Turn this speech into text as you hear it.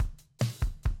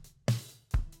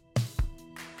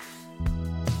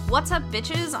What's up,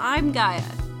 bitches? I'm Gaia.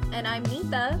 And I'm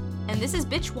Neetha. And this is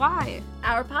Bitch Why,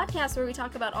 our podcast where we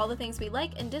talk about all the things we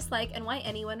like and dislike and why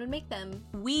anyone would make them.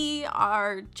 We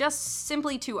are just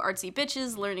simply two artsy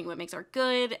bitches learning what makes art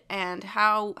good and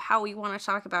how we want to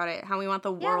talk about it, how we want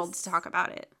the world to talk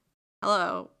about it.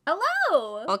 Hello.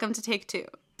 Hello! Welcome to Take Two.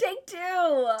 Take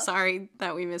two! Sorry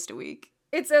that we missed a week.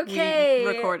 It's okay.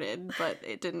 We recorded, but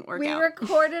it didn't work out. We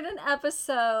recorded an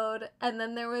episode, and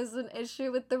then there was an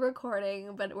issue with the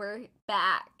recording, but we're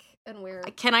back, and we're...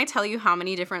 Can I tell you how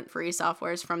many different free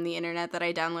softwares from the internet that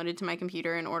I downloaded to my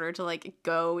computer in order to,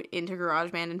 go into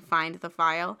GarageBand and find the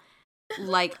file?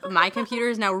 My computer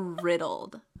is now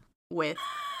riddled with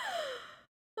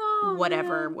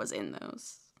whatever was in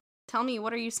those. Tell me,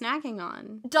 what are you snacking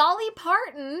on? Dolly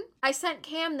Parton! I sent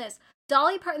Cam this.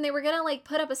 Dolly Parton, they were gonna,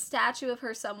 put up a statue of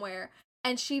her somewhere,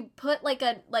 and she put,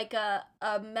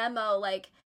 a memo,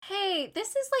 hey, this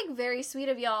is, very sweet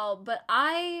of y'all, but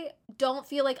I don't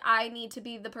feel like I need to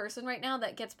be the person right now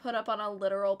that gets put up on a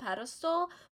literal pedestal.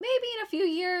 Maybe in a few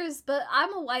years, but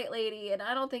I'm a white lady, and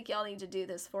I don't think y'all need to do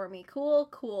this for me.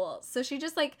 Cool. So she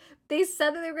just, they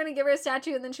said that they were gonna give her a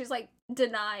statue, and then she's,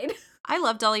 denied. I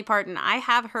love Dolly Parton. I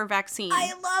have her vaccine.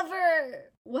 I love her!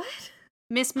 What?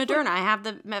 Miss Moderna, I have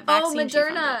the vaccine. Oh,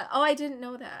 Moderna. Oh, I didn't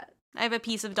know that. I have a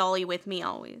piece of Dolly with me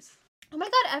always. Oh my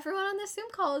god, everyone on this Zoom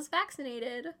call is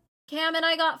vaccinated. Cam and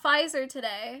I got Pfizer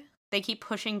today. They keep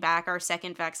pushing back our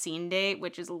second vaccine date,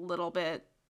 which is a little bit...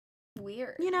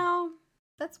 weird.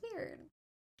 That's weird.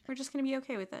 We're just gonna be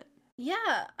okay with it.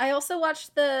 Yeah. I also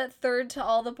watched the third To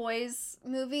All the Boys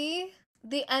movie.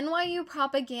 The NYU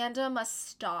propaganda must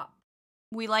stop.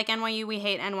 We like NYU, we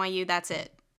hate NYU, that's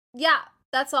it. Yeah.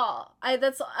 That's all. I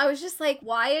was just like,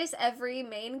 why is every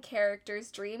main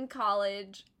character's dream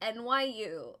college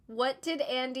NYU? What did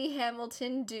Andy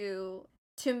Hamilton do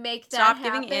to make that happen?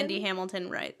 Stop giving Andy Hamilton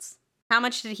rights. How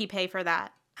much did he pay for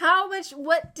that? How much?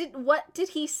 What did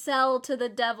he sell to the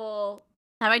devil?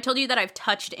 Have I told you that I've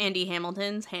touched Andy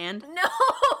Hamilton's hand? No.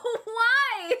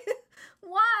 Why?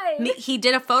 Why? He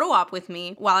did a photo op with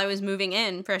me while I was moving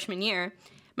in freshman year.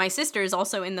 My sister is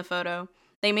also in the photo.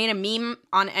 They made a meme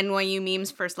on NYU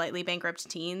memes for slightly bankrupt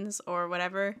teens or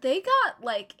whatever. They got,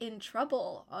 in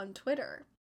trouble on Twitter.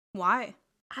 Why?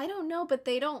 I don't know, but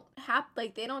they don't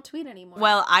they don't tweet anymore.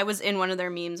 Well, I was in one of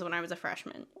their memes when I was a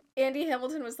freshman. Andy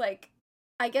Hamilton was like,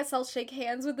 I guess I'll shake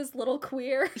hands with this little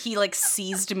queer. He,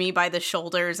 seized me by the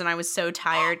shoulders, and I was so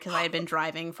tired because I had been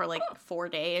driving for, 4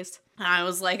 days. And I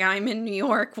was like, I'm in New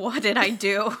York. What did I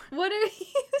do? What are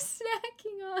you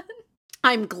snacking on?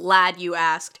 I'm glad you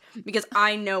asked, because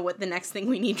I know what the next thing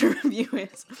we need to review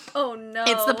is. Oh, no.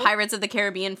 It's the Pirates of the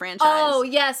Caribbean franchise. Oh,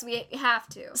 yes, we have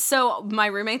to. So, my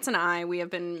roommates and I, we have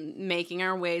been making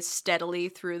our way steadily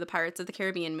through the Pirates of the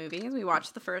Caribbean movies. We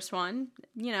watched the first one,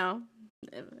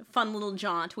 fun little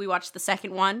jaunt. We watched the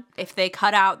second one. If they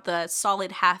cut out the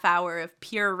solid half hour of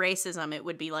pure racism, it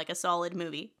would be a solid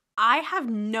movie. I have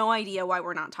no idea why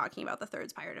we're not talking about the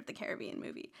third Pirates of the Caribbean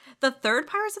movie. The third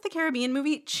Pirates of the Caribbean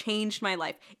movie changed my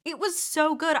life. It was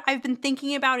so good. I've been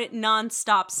thinking about it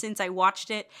nonstop since I watched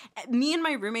it. Me and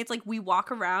my roommates, we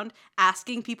walk around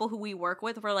asking people who we work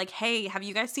with. We're like, hey, have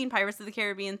you guys seen Pirates of the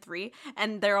Caribbean 3?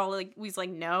 And they're all we's like,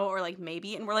 no, or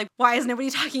maybe. And we're like, why is nobody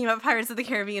talking about Pirates of the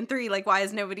Caribbean 3? Why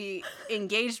is nobody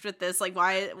engaged with this?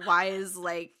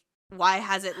 Why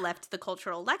has it left the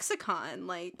cultural lexicon?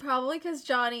 Probably because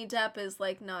Johnny Depp is,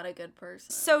 not a good person.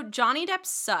 So, Johnny Depp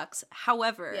sucks.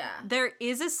 However, yeah. There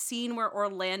is a scene where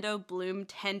Orlando Bloom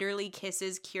tenderly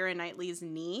kisses Keira Knightley's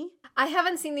knee. I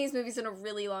haven't seen these movies in a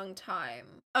really long time.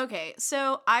 Okay,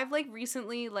 so I've,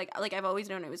 recently, I've always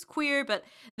known I was queer, but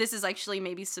this is actually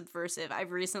maybe subversive.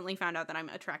 I've recently found out that I'm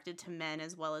attracted to men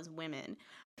as well as women.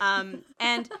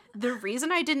 And the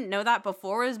reason I didn't know that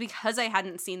before was because I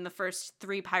hadn't seen the first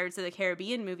 3 Pirates of the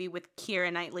Caribbean movie with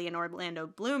Keira Knightley and Orlando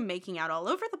Bloom making out all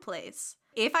over the place.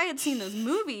 If I had seen those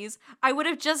movies, I would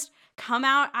have just come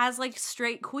out as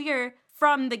straight queer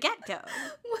from the get-go.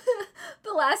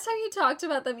 The last time you talked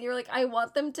about them, you were like, I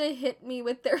want them to hit me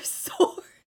with their swords.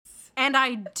 And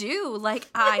I do.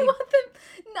 I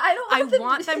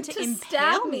want them to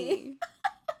impale me.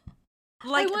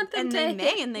 I want them and to they may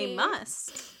hit and they me.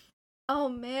 Must. Oh,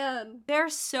 man. They're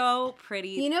so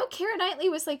pretty. Keira Knightley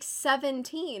was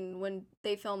 17 when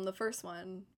they filmed the first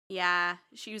one. Yeah,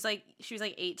 she was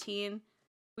 18.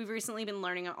 We've recently been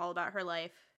learning all about her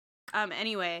life.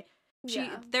 Anyway,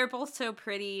 they're both so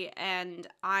pretty, and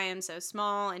I am so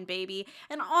small and baby.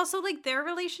 And also, their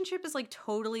relationship is,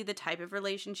 totally the type of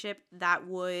relationship that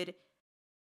would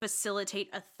facilitate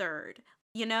a third,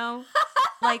 Yeah.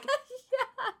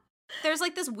 There's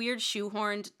like this weird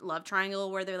shoehorned love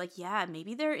triangle where they're like, yeah,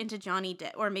 maybe they're into Johnny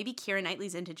Depp, or maybe Keira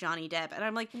Knightley's into Johnny Depp. And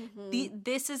I'm like,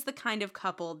 this is the kind of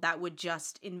couple that would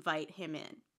just invite him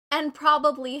in. And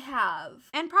probably have.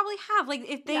 Like,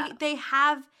 if they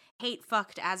have hate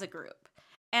fucked as a group.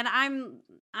 And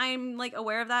I'm like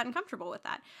aware of that and comfortable with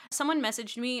that. Someone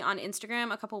messaged me on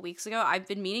Instagram a couple weeks ago. I've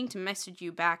been meaning to message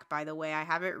you back, by the way. I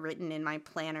have it written in my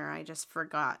planner. I just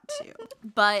forgot to.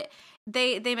 But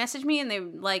they messaged me and they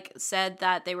like said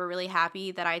that they were really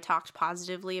happy that I talked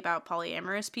positively about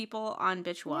polyamorous people on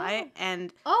Bitch Why.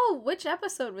 And which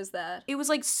episode was that? it was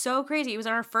like so crazy. It was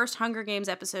on our first Hunger Games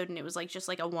episode, and it was like just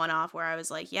like a one-off where I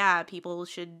was like, yeah, people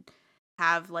should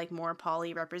have like more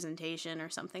poly representation or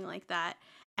something like that.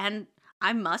 And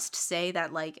I must say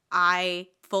that, like, I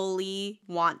fully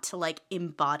want to, like,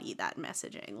 embody that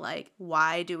messaging. Like,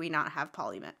 why do we not have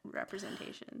poly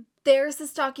representation? There's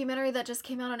this documentary that just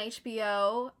came out on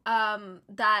HBO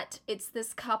that it's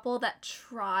this couple that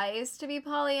tries to be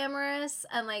polyamorous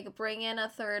and, like, bring in a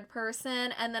third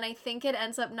person. And then I think it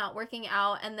ends up not working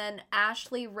out. And then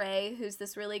Ashley Ray, who's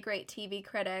this really great TV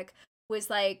critic, was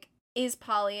like, is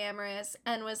polyamorous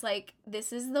and was like,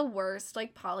 this is the worst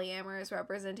like polyamorous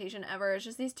representation ever. It's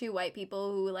just these two white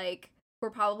people who like were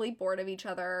probably bored of each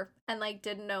other and like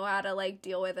didn't know how to like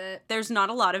deal with it. There's not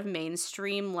a lot of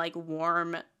mainstream like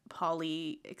warm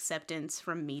poly acceptance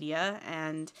from media,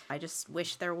 and I just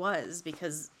wish there was,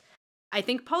 because I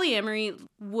think polyamory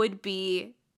would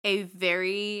be a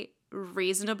very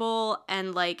reasonable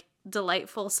and like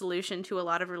delightful solution to a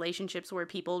lot of relationships where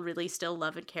people really still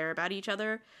love and care about each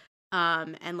other.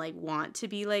 And like want to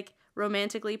be like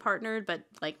romantically partnered, but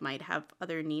like might have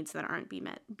other needs that aren't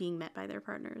being met by their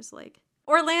partners. Like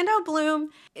Orlando Bloom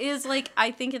is like,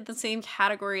 I think in the same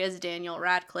category as Daniel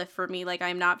Radcliffe for me. Like,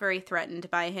 I'm not very threatened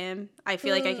by him. I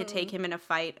feel like I could take him in a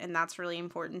fight, and that's really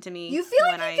important to me. You feel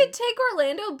like you could take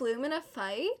Orlando Bloom in a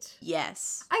fight?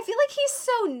 Yes. I feel like he's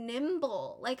so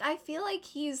nimble. Like, I feel like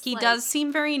he does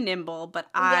seem very nimble, but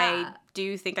I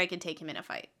do think I could take him in a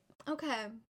fight. Okay.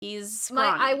 He's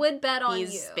scrawny. I would bet on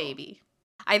He's you. baby.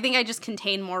 I think I just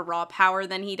contain more raw power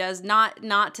than he does.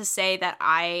 Not to say that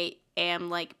I am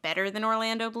like better than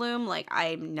Orlando Bloom. Like,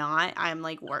 I'm not. I'm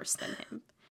like worse than him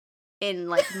in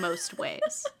like most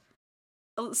ways.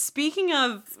 Speaking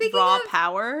of raw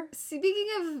power. Speaking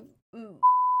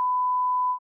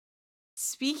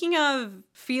of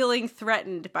feeling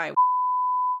threatened by.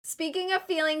 Speaking of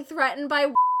feeling threatened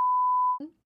by.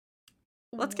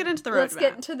 Let's get into the roadmap. Let's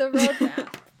get into the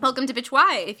roadmap. Welcome to Bitch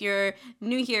Why. If you're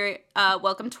new here,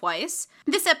 welcome twice.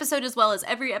 This episode, as well as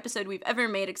every episode we've ever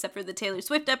made except for the Taylor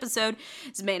Swift episode,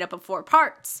 is made up of 4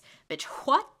 parts. Bitch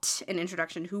What, an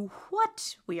introduction to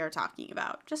what we are talking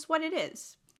about, just what it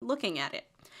is, looking at it.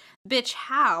 Bitch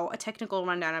How, a technical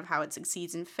rundown of how it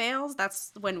succeeds and fails.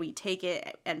 That's when we take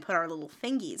it and put our little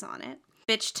fingies on it.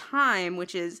 Bitch Time,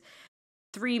 which is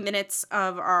 3 minutes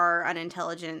of our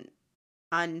unintelligent,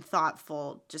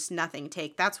 unthoughtful, just nothing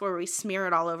take. That's where we smear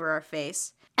it all over our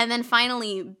face. And then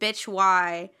finally, Bitch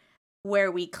Why, where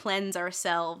we cleanse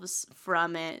ourselves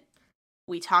from it.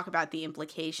 We talk about the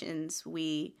implications.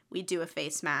 We do a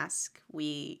face mask.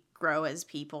 We grow as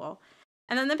people.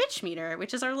 And then the Bitch Meter,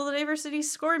 which is our little diversity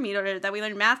score meter that we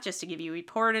learned math just to give you. We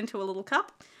pour it into a little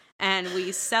cup and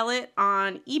we sell it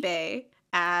on eBay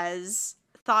as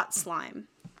thought slime.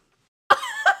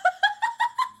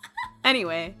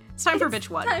 Anyway, it's time for Bitch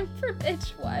What. Time for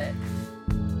Bitch What.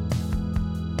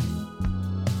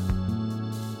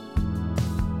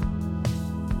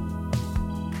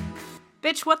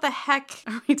 Bitch, what the heck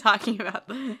are we talking about?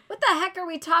 What the heck are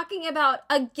we talking about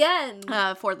again?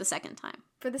 For the second time.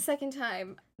 For the second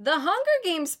time. The Hunger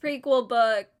Games prequel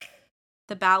book.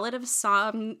 The Ballad of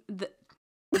The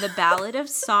Ballad of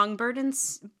Songbird and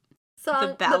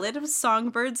The Ballad of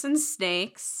Songbirds and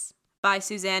Snakes by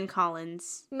Suzanne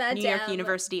Collins, Madame. New York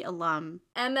University alum.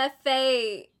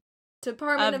 MFA,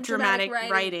 Department of Dramatic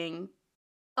Writing.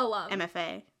 Alum.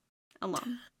 MFA,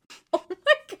 alum. Oh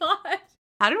my god.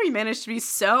 How did we manage to be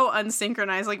so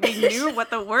unsynchronized? Like, we knew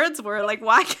what the words were. Like,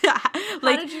 why?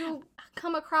 How did you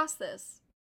come across this?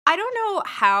 I don't know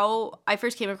how I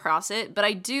first came across it, but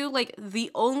I do, like,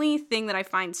 the only thing that I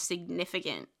find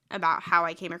significant about how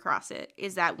I came across it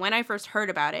is that when I first heard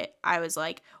about it, I was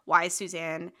like, why is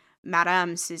Suzanne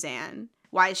Madame Suzanne?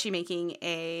 Why is she making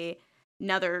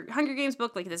another Hunger Games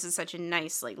book? Like, this is such a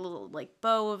nice, like, little, like,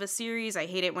 bow of a series. I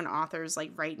hate it when authors, like,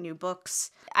 write new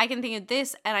books. I can think of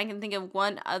this, and I can think of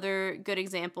one other good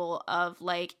example of,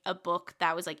 like, a book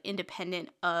that was, like, independent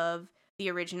of the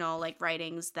original, like,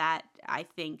 writings that I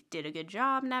think did a good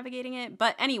job navigating it.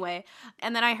 But anyway,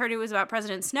 and then I heard it was about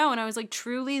President Snow, and I was like,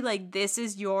 truly, like, this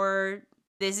is your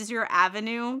this is your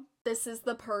avenue. This is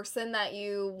the person that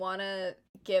you want to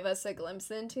give us a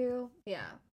glimpse into. Yeah.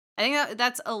 I think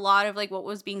that's a lot of like what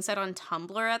was being said on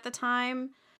Tumblr at the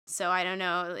time. So I don't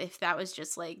know if that was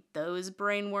just like those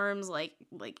brain worms like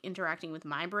interacting with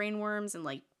my brain worms and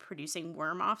like producing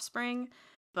worm offspring,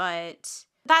 but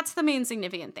that's the main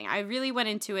significant thing. I really went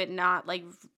into it not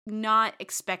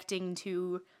expecting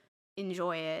to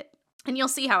enjoy it. And you'll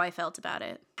see how I felt about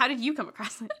it. How did you come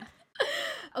across it?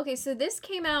 Okay, so this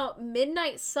came out,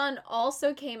 Midnight Sun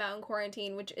also came out in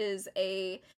quarantine, which is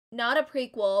not a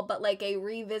prequel, but like a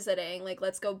revisiting, like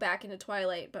let's go back into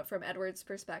Twilight, but from Edward's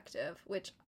perspective,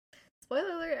 which,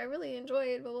 spoiler alert, I really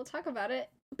enjoyed, but we'll talk about it.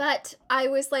 But I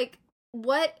was like,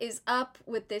 what is up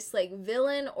with this like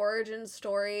villain origin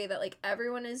story that like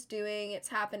everyone is doing? It's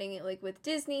happening like with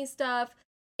Disney stuff.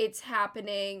 It's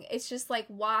happening. It's just like,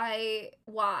 why?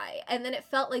 And then it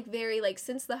felt like very like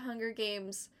since the Hunger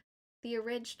Games, the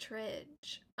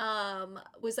Tridge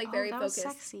was like very focused.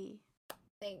 Was sexy.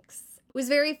 Thanks. Was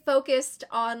very focused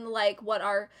on like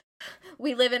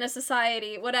we live in a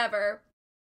society, whatever.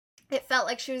 It felt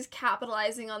like she was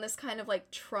capitalizing on this kind of like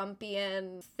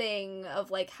Trumpian thing of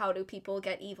like how do people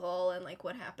get evil and like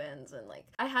what happens, and like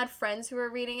I had friends who were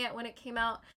reading it when it came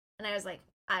out and I was like,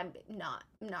 I'm not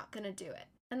gonna do it.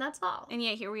 And that's all. And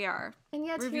yet here we are. And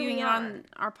yet reviewing it on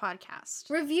our podcast.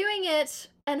 Reviewing it,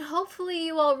 and hopefully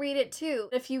you all read it too.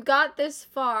 If you got this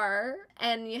far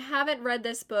and you haven't read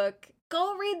this book,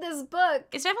 go read this book.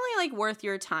 It's definitely like worth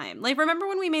your time. Like, remember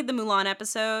when we made the Mulan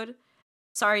episode?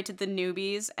 Sorry to the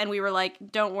newbies. And we were like,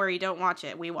 don't worry, don't watch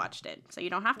it. We watched it. So you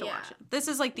don't have to watch it. This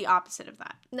is like the opposite of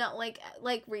that. No, like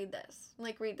read this.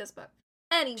 Like read this book.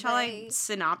 Anyway. Shall I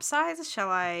synopsize?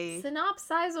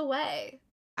 Synopsize away.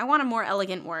 I want a more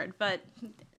elegant word, but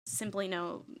simply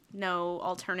no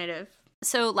alternative.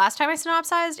 So last time I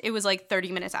synopsized, it was like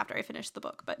 30 minutes after I finished the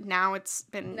book, but now it's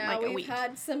been like a week. Now we've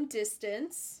had some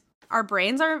distance. Our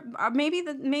brains are maybe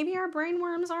our brain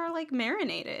worms are like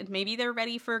marinated. Maybe they're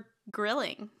ready for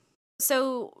grilling.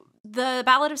 So the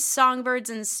Ballad of Songbirds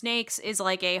and Snakes is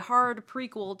like a hard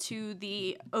prequel to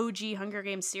the OG Hunger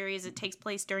Games series. It takes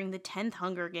place during the 10th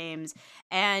Hunger Games,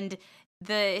 and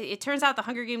it turns out the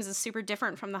Hunger Games is super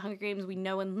different from the Hunger Games we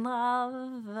know and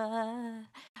love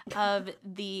of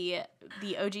the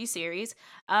OG series,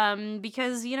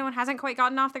 because, you know, it hasn't quite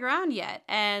gotten off the ground yet.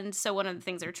 And so one of the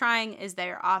things they're trying is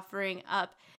they're offering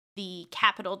up the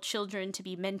capital children to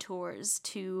be mentors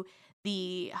to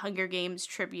the Hunger Games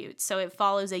tribute. So it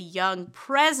follows a young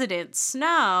President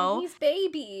Snow. He's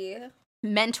baby.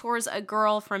 Mentors a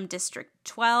girl from District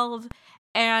 12,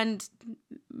 and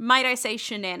might I say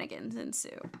shenanigans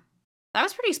ensue. That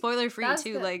was pretty spoiler-free,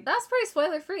 too. That's pretty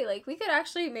spoiler-free. Like, we could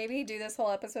actually maybe do this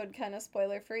whole episode kind of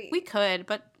spoiler-free. We could,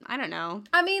 but I don't know.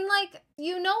 I mean, like,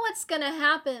 you know what's gonna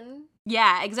happen.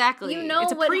 Yeah, exactly. You know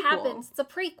what happens. It's a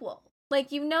prequel.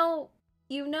 Like, you know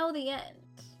the end.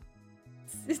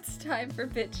 It's time for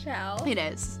Bitch Chow. It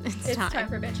is. It's time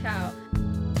for Bitch Chow.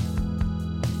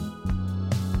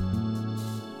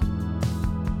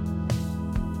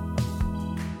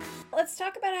 Let's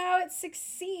talk about how it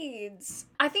succeeds.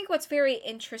 I think what's very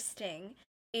interesting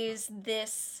is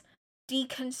this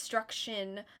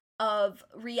deconstruction of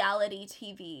reality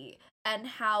TV and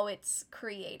how it's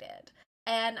created.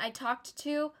 And I talked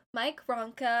to Mike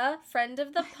Ronka, friend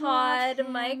of the pod,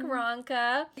 Mike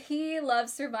Ronka. He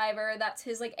loves Survivor. That's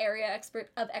his like area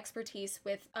of expertise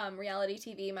with reality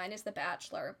TV. Mine is The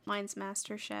Bachelor. Mine's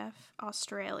MasterChef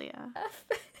Australia.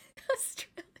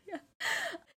 Australia.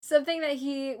 Something that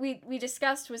we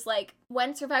discussed was like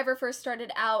when Survivor first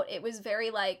started out, it was very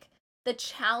like the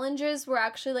challenges were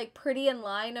actually like pretty in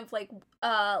line of like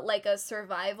a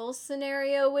survival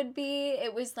scenario would be.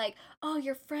 It was like, oh,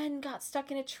 your friend got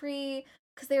stuck in a tree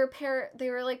because they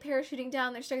were like parachuting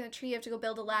down, they're stuck in the tree, you have to go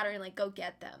build a ladder and like go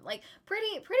get them. Like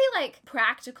pretty like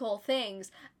practical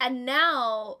things. And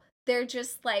now they're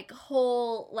just like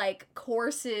whole like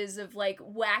courses of like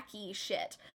wacky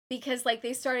shit. Because, like,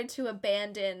 they started to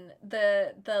abandon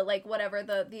the like, whatever,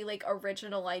 the like,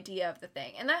 original idea of the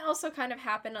thing. And that also kind of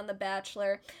happened on The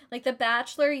Bachelor. Like, The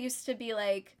Bachelor used to be,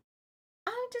 like,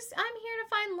 I'm here to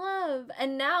find love.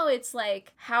 And now it's,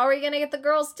 like, how are we gonna get the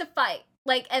girls to fight?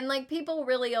 Like, and, like, people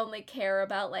really only care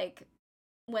about, like,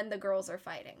 when the girls are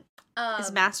fighting.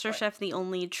 Is MasterChef the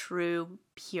only true,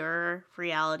 pure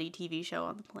reality TV show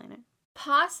on the planet?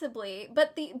 Possibly,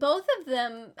 but both of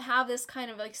them have this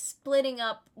kind of like splitting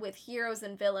up with heroes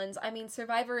and villains. I mean,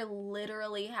 Survivor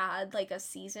literally had like a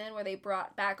season where they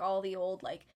brought back all the old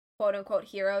like quote unquote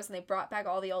heroes and they brought back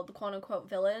all the old quote unquote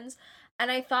villains.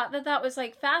 And I thought that that was,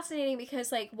 like, fascinating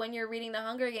because, like, when you're reading the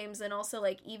Hunger Games, and also,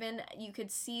 like, even you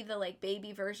could see the, like,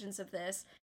 baby versions of this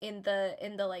in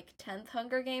the like 10th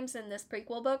Hunger Games in this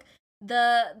prequel book,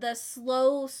 the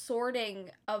slow sorting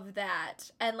of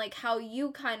that, and like how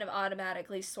you kind of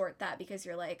automatically sort that because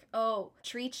you're like, oh,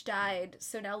 Treach died,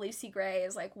 so now Lucy Gray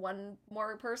is like one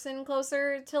more person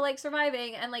closer to like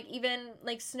surviving, and like even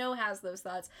like Snow has those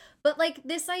thoughts. But like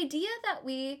this idea that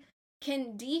we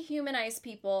can dehumanize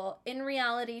people in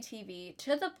reality TV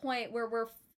to the point where we're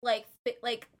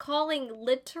like calling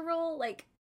literal like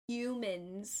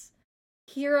humans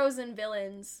heroes and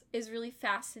villains is really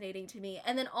fascinating to me.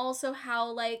 And then also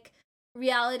how like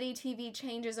reality TV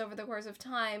changes over the course of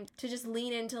time to just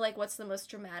lean into like what's the most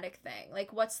dramatic thing,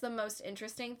 like what's the most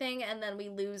interesting thing, and then we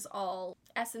lose all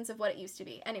essence of what it used to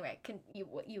be. Anyway,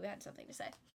 you had something to say?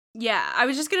 Yeah, I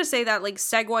was just gonna say that like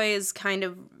segues kind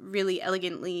of really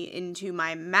elegantly into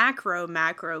my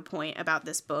macro point about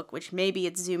this book, which maybe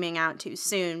it's zooming out too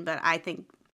soon, but I think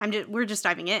we're just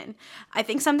diving in. I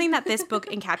think something that this book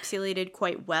encapsulated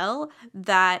quite well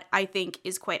that I think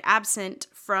is quite absent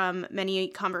from many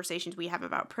conversations we have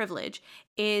about privilege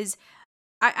is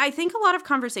I think a lot of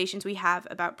conversations we have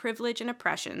about privilege and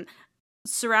oppression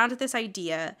surround this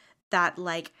idea that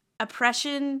like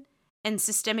oppression and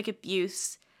systemic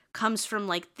abuse comes from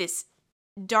like this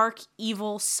dark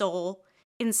evil soul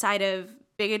inside of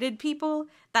bigoted people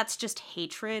that's just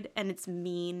hatred and it's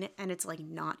mean and it's like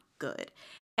not good.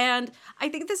 And I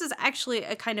think this is actually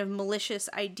a kind of malicious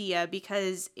idea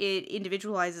because it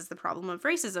individualizes the problem of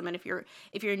racism. And if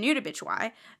you're new to Bitch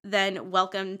Why, then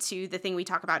welcome to the thing we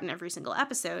talk about in every single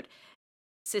episode.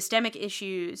 Systemic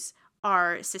issues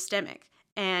are systemic,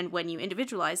 and when you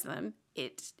individualize them,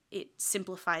 it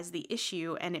simplifies the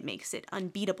issue and it makes it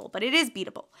unbeatable, but it is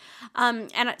beatable.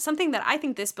 And something that I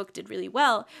think this book did really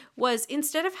well was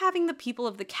instead of having the people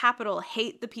of the capital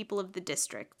hate the people of the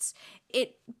districts,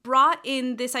 it brought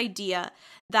in this idea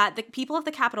that the people of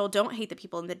the capital don't hate the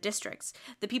people in the districts.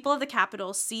 The people of the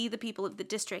capital see the people of the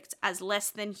districts as less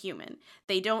than human.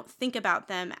 They don't think about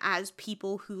them as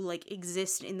people who like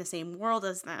exist in the same world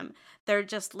as them. They're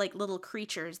just like little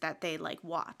creatures that they like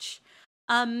watch.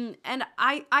 And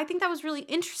I think that was really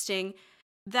interesting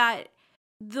that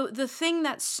the thing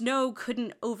that Snow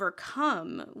couldn't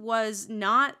overcome was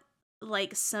not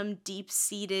like some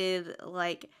deep-seated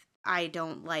like I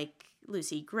don't like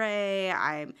Lucy Gray,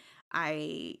 I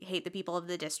hate the people of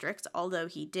the districts, although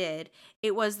he did.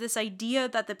 It was this idea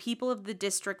that the people of the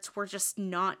districts were just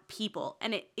not people,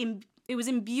 and it was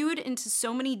imbued into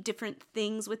so many different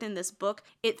things within this book.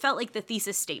 It felt like the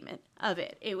thesis statement of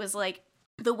it. It was like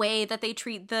the way that they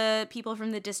treat the people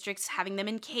from the districts, having them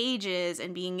in cages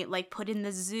and being like put in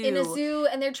the zoo. In a zoo,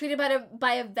 and they're treated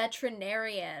by a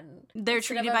veterinarian. They're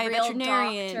treated by a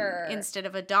veterinarian instead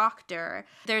of a doctor.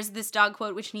 There's this dog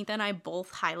quote which Neetha and I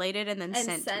both highlighted and then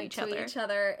sent to each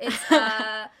other. It's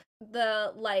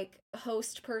the like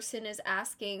host person is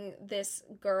asking this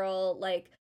girl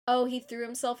like, oh, he threw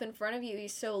himself in front of you,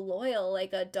 he's so loyal,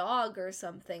 like a dog or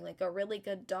something, like a really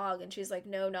good dog. And she's like,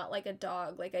 no, not like a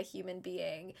dog, like a human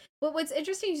being. But what's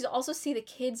interesting is you also see the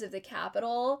kids of the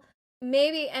Capitol.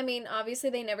 Maybe, I mean,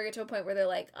 obviously they never get to a point where they're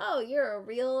like, oh, you're a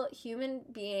real human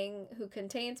being who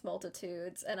contains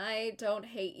multitudes, and I don't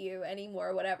hate you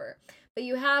anymore, whatever. But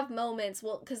you have moments,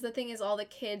 well, because the thing is, all the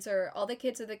kids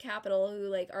of the Capitol who,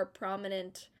 like, are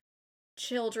prominent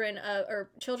children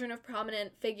of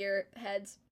prominent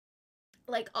figureheads,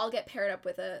 like, all get paired up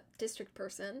with a district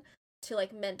person to,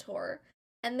 like, mentor.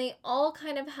 And they all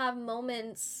kind of have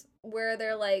moments where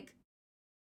they're like,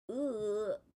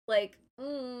 ooh, like,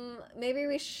 maybe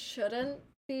we shouldn't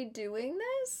be doing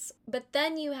this? But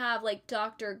then you have, like,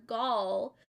 Dr.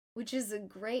 Gall, which is a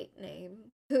great name,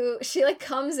 who, she, like,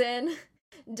 comes in,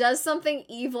 does something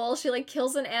evil, she, like,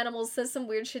 kills an animal, says some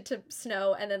weird shit to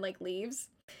Snow, and then, like, leaves,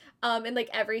 in, like,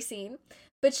 every scene.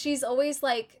 But she's always,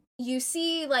 like, you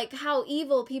see, like, how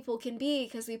evil people can be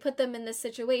because we put them in this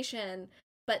situation,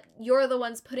 but you're the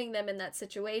ones putting them in that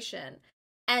situation.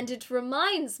 And it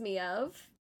reminds me of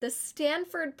the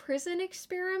Stanford prison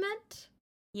experiment.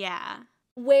 Yeah.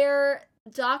 Where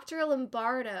Dr.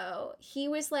 Lombardo, he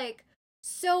was like,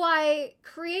 so I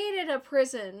created a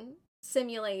prison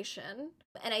simulation,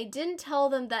 and I didn't tell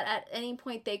them that at any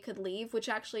point they could leave, which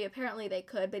actually apparently they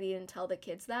could, but he didn't tell the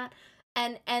kids that.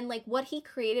 And like what he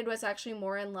created was actually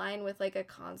more in line with like a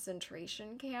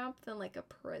concentration camp than like a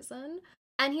prison.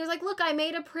 And he was like, look, I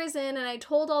made a prison and I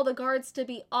told all the guards to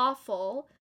be awful.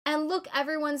 And look,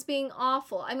 everyone's being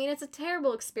awful. I mean, it's a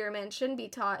terrible experiment. It shouldn't be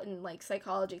taught in like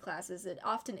psychology classes. It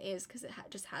often is because it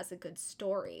just has a good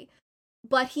story.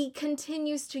 but he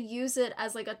continues to use it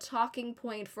as like a talking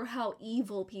point for how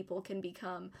evil people can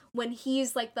become when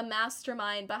he's like the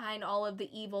mastermind behind all of the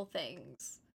evil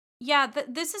things. Yeah,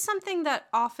 this is something that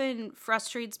often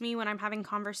frustrates me when I'm having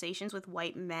conversations with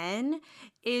white men,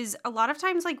 is a lot of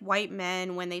times, like, white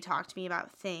men, when they talk to me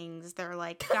about things, they're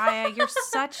like, Gaia, you're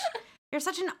such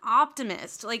an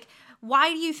optimist. Like,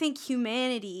 why do you think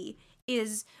humanity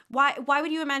is why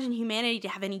would you imagine humanity to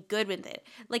have any good with it?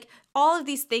 Like, all of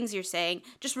these things you're saying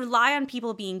just rely on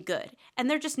people being good, and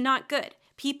they're just not good.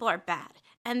 People are bad.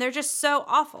 And they're just so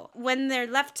awful. When they're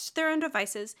left to their own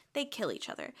devices, they kill each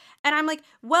other. And I'm like,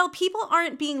 well, people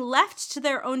aren't being left to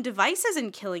their own devices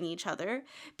and killing each other.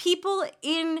 People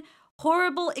in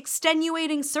horrible,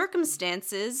 extenuating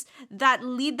circumstances that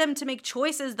lead them to make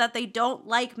choices that they don't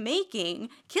like making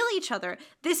kill each other.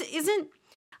 This isn't,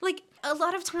 like, a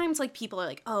lot of times, like, people are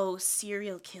like, oh,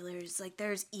 serial killers, like,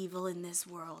 there's evil in this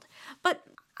world. But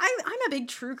I'm a big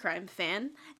true crime fan.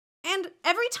 And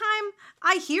every time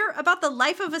I hear about the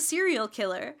life of a serial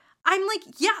killer, I'm like,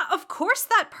 yeah, of course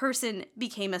that person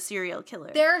became a serial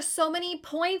killer. There are so many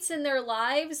points in their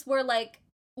lives where, like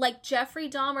Jeffrey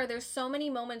Dahmer, there's so many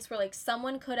moments where, like,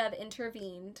 someone could have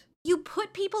intervened. You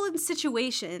put people in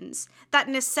situations that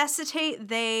necessitate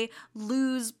they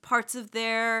lose parts of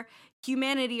their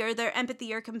humanity or their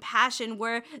empathy or compassion,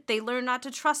 where they learn not to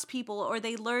trust people or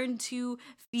they learn to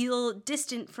feel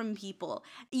distant from people.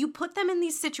 You put them in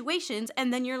these situations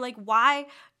and then you're like, why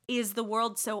is the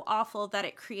world so awful that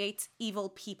it creates evil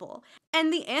people?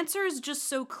 And the answer is just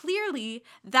so clearly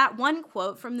that one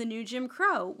quote from the new Jim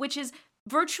Crow, which is,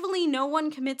 virtually no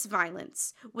one commits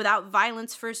violence without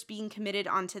violence first being committed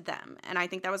onto them. And I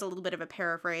think that was a little bit of a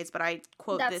paraphrase, but I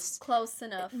quote That's this. close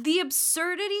enough. The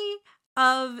absurdity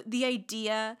of the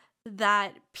idea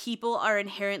that people are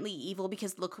inherently evil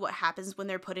because look what happens when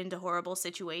they're put into horrible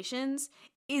situations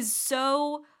is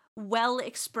so well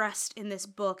expressed in this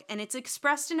book, and it's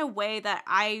expressed in a way that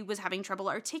I was having trouble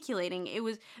articulating. It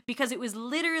was because it was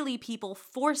literally people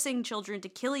forcing children to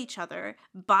kill each other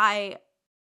by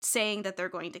saying that they're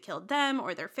going to kill them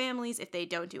or their families if they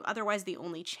don't do otherwise. The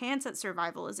only chance at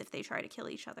survival is if they try to kill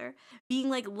each other.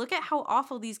 Being like, look at how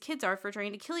awful these kids are for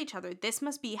trying to kill each other. This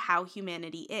must be how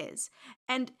humanity is.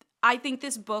 And I think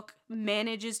this book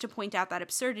manages to point out that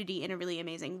absurdity in a really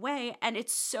amazing way, and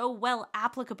it's so well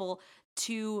applicable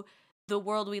to the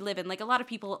world we live in. Like, a lot of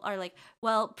people are like,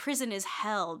 well, prison is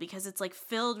hell because it's like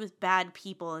filled with bad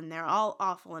people and they're all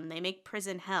awful and they make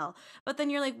prison hell. But then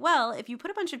you're like, well, if you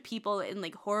put a bunch of people in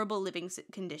like horrible living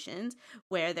conditions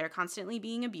where they're constantly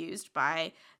being abused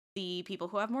by the people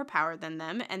who have more power than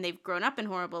them, and they've grown up in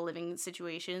horrible living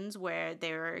situations where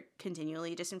they're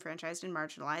continually disenfranchised and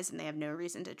marginalized and they have no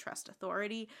reason to trust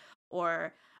authority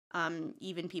or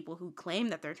even people who claim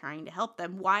that they're trying to help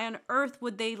them, why on earth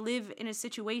would they live in a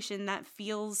situation that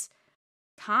feels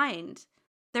kind?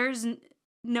 There's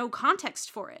no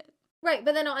context for it. Right,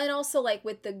 but then, and also, like,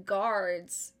 with the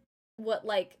guards, what,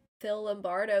 like, Phil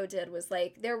Lombardo did was,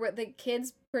 like, there were the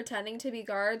kids pretending to be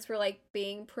guards were, like,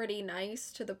 being pretty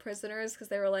nice to the prisoners because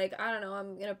they were like, I don't know,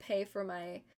 I'm gonna pay for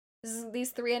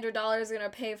these $300 are gonna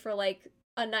pay for, like,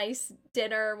 a nice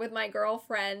dinner with my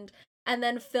girlfriend. And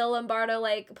then Phil Lombardo,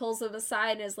 like, pulls them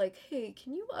aside and is like, hey,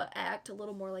 can you act a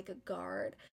little more like a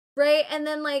guard? Right? And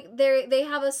then, like, they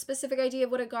have a specific idea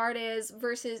of what a guard is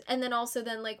versus, and then also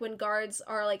then, like, when guards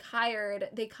are, like, hired,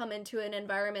 they come into an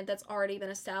environment that's already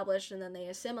been established and then they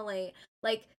assimilate.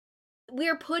 Like,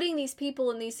 we're putting these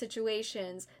people in these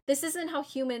situations. This isn't how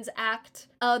humans act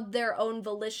of their own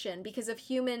volition, because if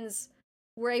humans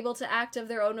were able to act of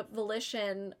their own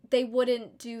volition, they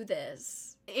wouldn't do this.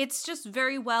 It's just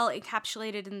very well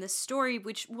encapsulated in this story,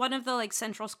 which one of the like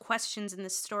central questions in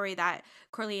this story that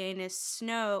Coriolanus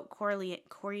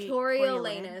Glory hole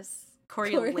anus.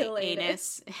 Glory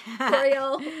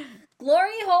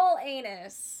hole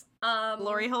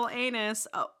anus.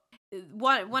 Oh,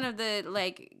 one of the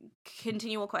like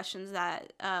continual questions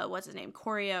that what's his name,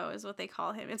 Corio is what they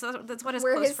call him. That's what his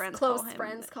close friends call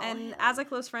him. And as a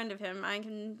close friend of him,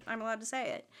 I'm allowed to say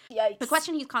it. Yikes. The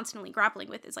question he's constantly grappling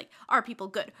with is like, are people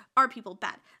good? Are people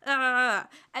bad?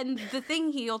 And the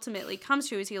thing he ultimately comes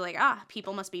to is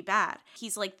people must be bad.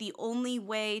 He's like, the only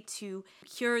way to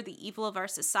cure the evil of our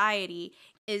society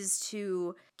is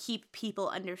to keep people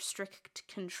under strict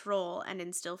control and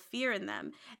instill fear in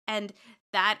them. And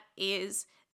that is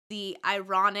the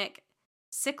ironic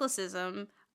cyclicism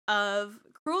of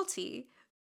cruelty.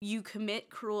 You commit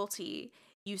cruelty,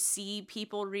 you see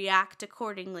people react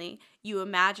accordingly, you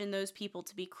imagine those people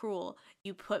to be cruel,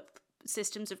 you put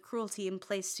systems of cruelty in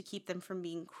place to keep them from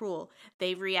being cruel.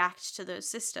 They react to those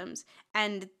systems,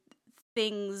 and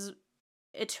things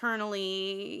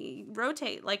eternally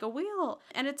rotate like a wheel.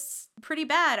 And it's pretty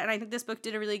bad. And I think this book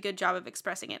did a really good job of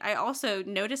expressing it. I also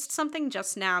noticed something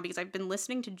just now because I've been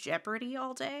listening to Jeopardy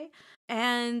all day.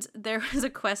 And there was a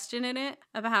question in it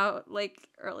about like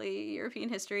early European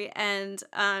history. And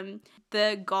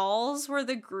the Gauls were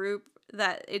the group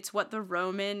that it's what the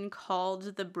Roman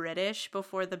called the British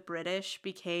before the British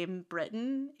became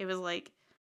Britain. It was like,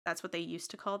 that's what they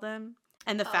used to call them.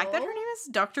 And the fact that her name is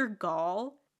Dr.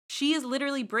 Gall, she is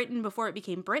literally Britain before it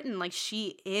became Britain. Like,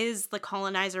 she is the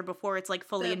colonizer before it's like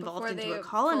fully involved into a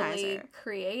colonizer. Fully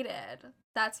created.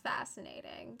 That's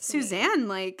fascinating. Suzanne,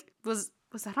 like, was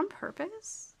that on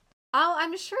purpose? Oh,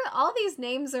 I'm sure all these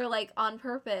names are like on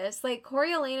purpose. Like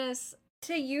Coriolanus,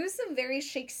 to use a very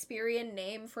Shakespearean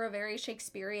name for a very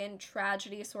Shakespearean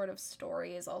tragedy sort of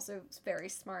story is also very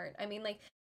smart. I mean, like,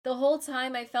 the whole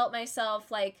time I felt myself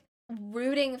like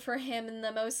rooting for him in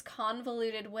the most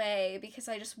convoluted way because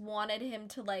I just wanted him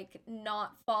to like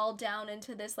not fall down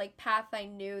into this like path I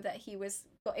knew that he was.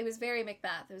 It was very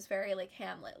Macbeth. It was very like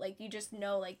Hamlet. Like, you just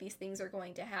know like these things are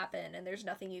going to happen and there's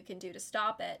nothing you can do to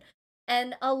stop it.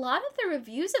 And a lot of the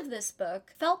reviews of this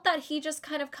book felt that he just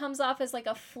kind of comes off as like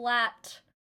a flat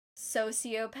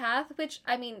sociopath, which,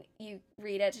 I mean, you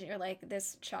read it and you're like,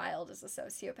 this child is a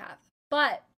sociopath.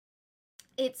 But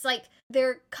it's like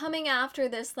they're coming after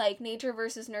this like nature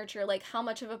versus nurture, like how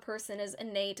much of a person is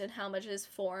innate and how much is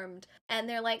formed, and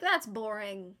they're like, that's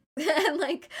boring. And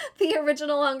like the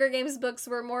original Hunger Games books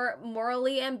were more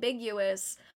morally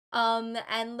ambiguous, and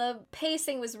the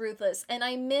pacing was ruthless, and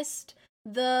I missed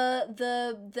the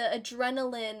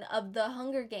adrenaline of the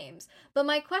Hunger Games. But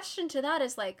my question to that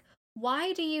is like,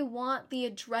 why do you want the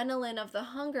adrenaline of the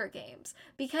Hunger Games?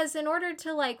 Because in order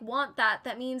to like want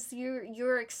that means you're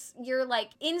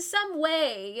like in some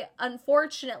way,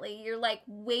 unfortunately, you're like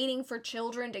waiting for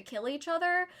children to kill each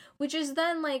other, which is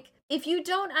then like, if you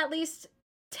don't at least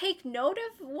take note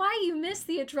of why you miss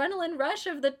the adrenaline rush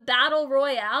of the battle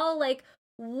royale, like,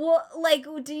 what, like,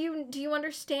 do you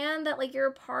understand that like you're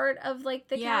a part of like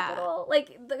the capital,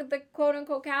 like the quote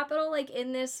unquote capital, like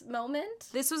in this moment?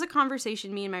 This was a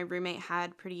conversation me and my roommate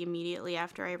had pretty immediately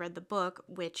after I read the book,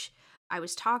 which I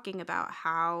was talking about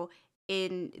how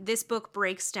in this book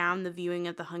breaks down the viewing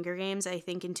of the Hunger Games, I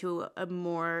think, into a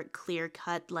more clear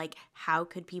cut, like, how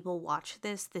could people watch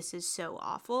this? This is so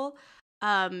awful.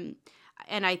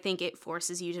 And I think it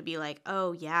forces you to be like,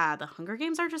 oh yeah, the Hunger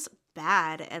Games are just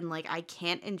bad, and like I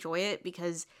can't enjoy it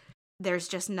because there's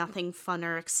just nothing fun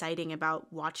or exciting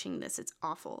about watching this. It's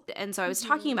awful. And so I was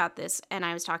talking about this, and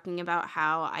I was talking about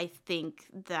how I think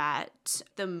that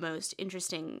the most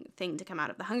interesting thing to come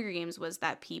out of the Hunger Games was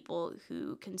that people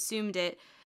who consumed it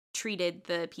treated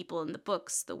the people in the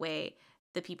books the way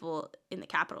the people in the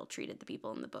Capitol treated the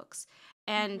people in the books.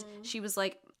 And she was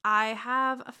like, I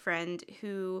have a friend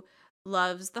who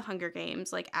loves the Hunger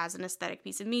Games like as an aesthetic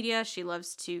piece of media. She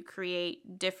loves to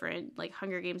create different like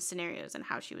Hunger Games scenarios and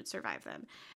how she would survive them.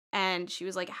 And she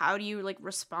was like, how do you like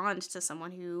respond to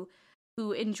someone who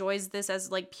enjoys this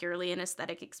as like purely an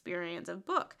aesthetic experience of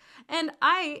book? And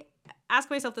I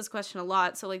ask myself this question a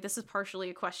lot, so like this is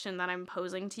partially a question that I'm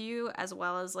posing to you as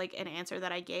well as like an answer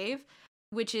that I gave,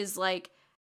 which is like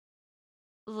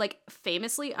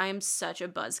famously, I am such a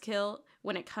buzzkill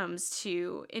when it comes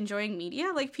to enjoying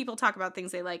media. Like, people talk about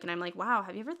things they like, and I'm like, wow,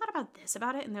 have you ever thought about this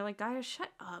about it? And they're like, Gaia, shut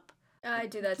up. I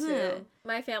do that too.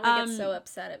 My family gets so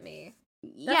upset at me.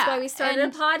 That's why we started a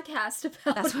podcast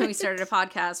about That's why we started a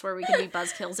podcast where we can be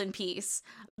buzzkills in peace.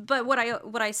 But what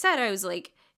I said, I was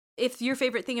like, if your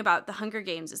favorite thing about the Hunger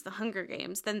Games is the Hunger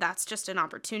Games, then that's just an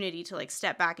opportunity to like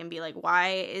step back and be like, why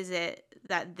is it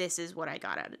that this is what I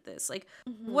got out of this? Like,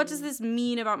 what does this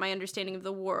mean about my understanding of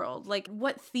the world? Like,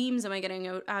 what themes am I getting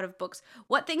out of books?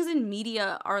 What things in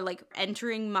media are like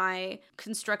entering my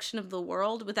construction of the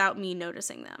world without me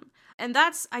noticing them? And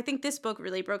I think this book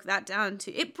really broke it down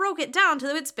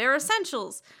to its bare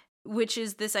essentials, which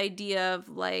is this idea of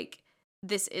like,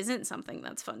 this isn't something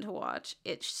that's fun to watch.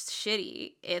 It's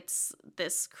shitty. It's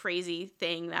this crazy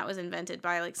thing that was invented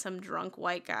by like some drunk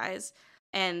white guys,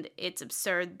 and it's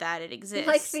absurd that it exists.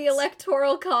 Like the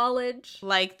Electoral College.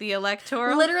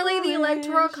 Literally, the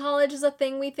Electoral College is a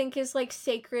thing we think is like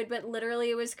sacred, but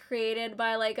literally it was created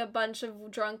by like a bunch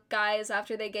of drunk guys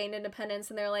after they gained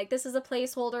independence, and they're like, this is a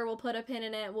placeholder, we'll put a pin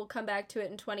in it, we'll come back to it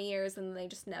in 20 years, and they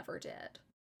just never did.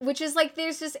 Which is like,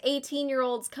 there's just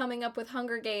 18-year-olds coming up with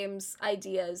Hunger Games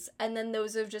ideas, and then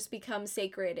those have just become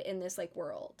sacred in this like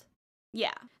world.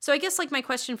 Yeah. So I guess, like, my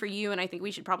question for you, and I think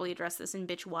we should probably address this in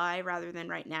Bitch Why rather than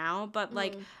right now, but,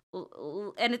 like,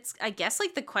 Mhm. and it's, I guess,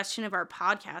 like, the question of our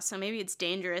podcast, so maybe it's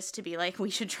dangerous to be like, we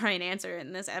should try and answer it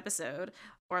in this episode,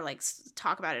 or, like,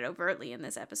 talk about it overtly in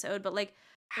this episode, but, like,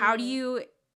 how do Mhm. you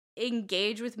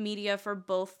engage with media for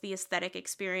both the aesthetic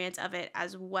experience of it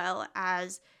as well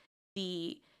as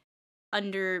the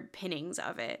underpinnings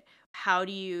of it? How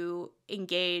do you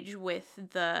engage with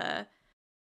the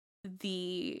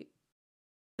the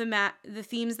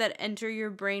themes that enter your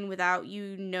brain without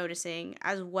you noticing,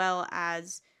 as well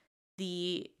as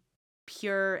the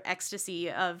pure ecstasy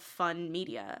of fun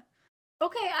media?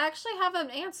 Okay, I actually have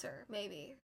an answer,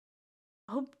 maybe.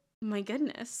 Oh my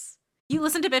goodness. You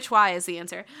listen to Bitch Why is the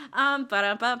answer.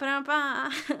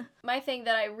 Ba-da-ba-ba-da-ba. My thing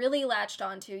that I really latched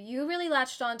onto, you really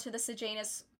latched onto the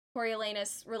Sejanus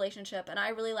Coriolanus relationship, and I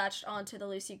really latched onto the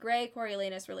Lucy Gray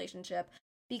Coriolanus relationship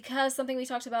because something we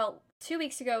talked about 2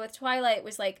 weeks ago with Twilight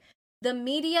was like the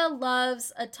media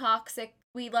loves a toxic.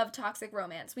 We love toxic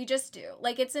romance. We just do.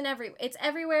 Like it's it's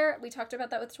everywhere. We talked about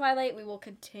that with Twilight. We will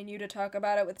continue to talk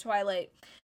about it with Twilight.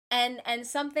 And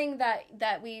something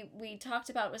that we talked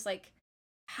about was like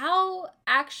how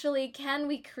actually can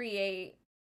we create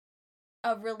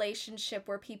a relationship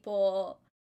where people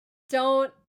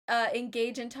don't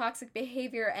engage in toxic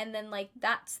behavior and then like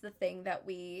that's the thing that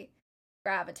we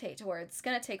gravitate towards. It's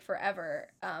gonna take forever.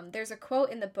 There's a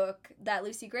quote in the book that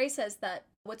Lucy Gray says that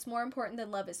what's more important than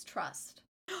love is trust,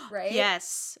 right?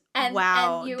 Yes. And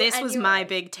Wow. you This and was you my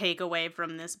big takeaway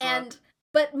from this book. and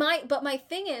but my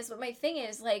thing is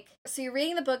like so you're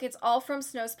reading the book, it's all from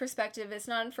Snow's perspective. It's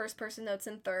not in first person though, it's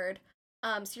in third.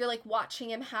 So you're like watching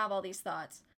him have all these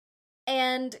thoughts.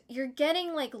 And you're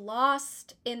getting like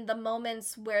lost in the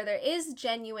moments where there is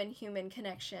genuine human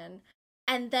connection.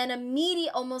 And then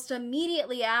almost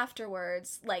immediately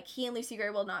afterwards, like he and Lucy Gray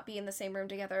will not be in the same room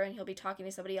together and he'll be talking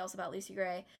to somebody else about Lucy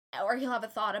Gray. Or he'll have a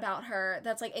thought about her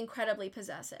that's like incredibly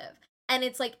possessive. And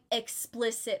it's like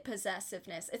explicit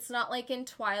possessiveness. It's not like in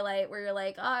Twilight where you're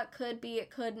like, oh, it could be,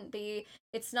 it couldn't be.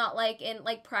 It's not like in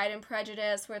like Pride and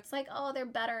Prejudice where it's like, oh, they're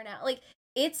better now. Like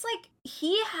it's like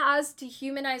he has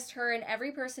dehumanized her and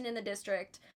every person in the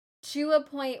district to a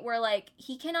point where like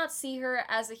he cannot see her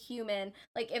as a human.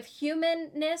 Like if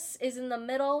humanness is in the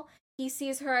middle, he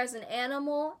sees her as an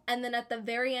animal, and then at the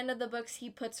very end of the books he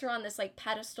puts her on this like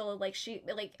pedestal, like she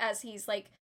like as he's like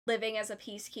living as a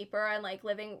peacekeeper and like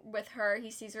living with her,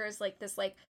 he sees her as like this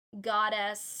like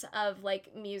goddess of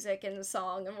like music and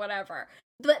song and whatever.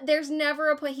 But there's never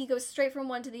a point he goes straight from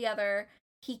one to the other.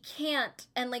 He can't,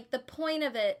 and like the point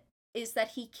of it is that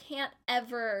he can't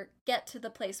ever get to the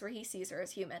place where he sees her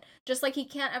as human, just like he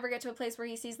can't ever get to a place where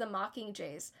he sees the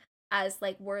Mockingjays as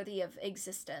like worthy of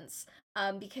existence,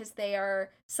 because they are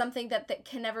something that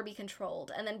can never be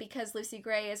controlled. And then because Lucy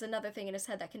Gray is another thing in his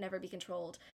head that can never be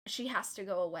controlled, she has to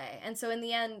go away. And so in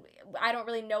the end, I don't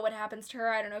really know what happens to her.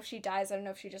 I don't know if she dies. I don't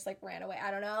know if she just like ran away.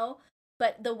 I don't know.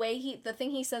 But the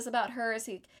thing he says about her is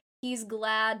he's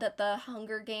glad that the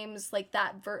Hunger Games, like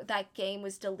that game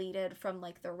was deleted from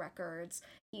like the records.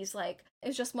 He's like,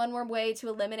 it's just one more way to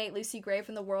eliminate Lucy Gray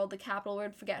from the world. The capital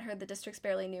would forget her. The districts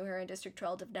barely knew her, and District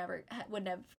 12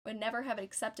 would never have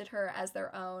accepted her as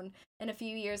their own. In a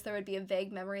few years, there would be a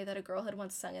vague memory that a girl had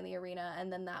once sung in the arena,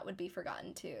 and then that would be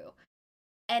forgotten too.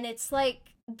 And it's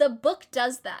like the book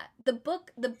does that. The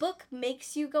book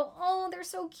makes you go, "Oh, they're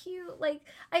so cute. Like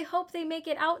I hope they make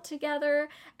it out together."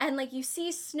 And like you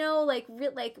see Snow like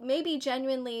maybe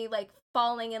genuinely like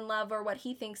falling in love or what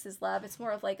he thinks is love. It's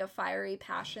more of like a fiery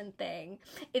passion thing.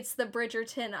 It's the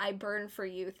Bridgerton I burn for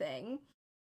you thing.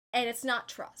 And it's not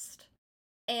trust.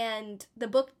 And the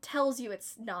book tells you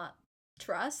it's not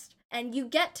trust. And you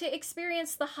get to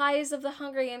experience the highs of the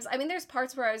Hunger Games. I mean, there's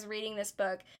parts where I was reading this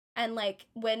book and like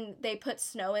when they put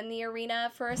Snow in the arena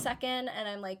for a second and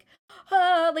I'm like,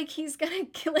 oh, like he's gonna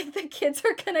kill, like the kids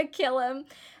are gonna kill him.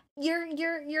 Your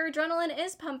adrenaline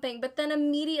is pumping, but then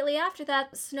immediately after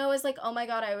that, Snow is like, oh my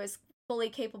god, I was fully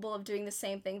capable of doing the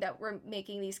same thing that we're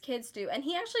making these kids do. And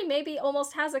he actually maybe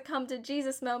almost has a come to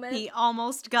Jesus moment. He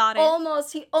almost got it.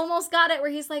 He almost got it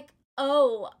where he's like,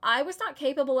 oh, I was not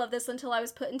capable of this until I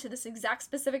was put into this exact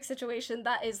specific situation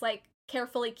that is like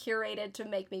carefully curated to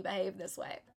make me behave this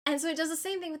way. And so it does the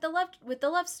same thing with the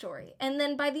love story. And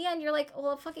then by the end you're like,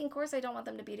 well, fucking course I don't want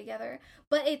them to be together.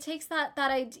 But it takes that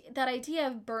idea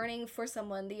of burning for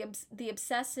someone, the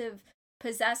obsessive,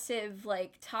 possessive,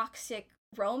 like toxic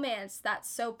romance that's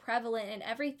so prevalent in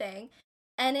everything,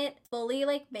 and it fully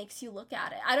like makes you look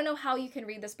at it. I don't know how you can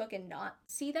read this book and not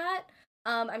see that.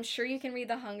 I'm sure you can read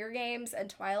The Hunger Games and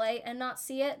Twilight and not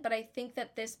see it, but I think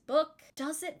that this book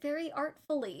does it very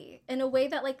artfully in a way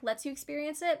that like lets you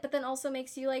experience it, but then also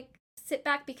makes you like sit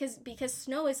back because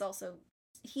Snow is also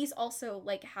he's also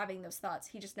like having those thoughts.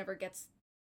 He just never gets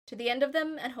to the end of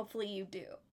them, and hopefully you do.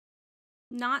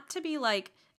 Not to be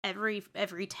like every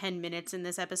 10 minutes in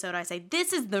this episode I say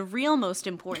this is the real most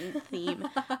important theme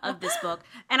of this book,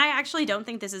 and I actually don't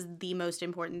think this is the most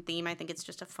important theme. I think it's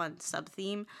just a fun sub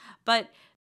theme, but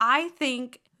I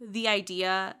think the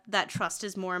idea that trust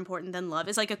is more important than love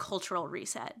is like a cultural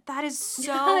reset. That is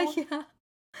so yeah.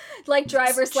 Like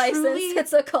driver's license,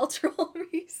 it's a cultural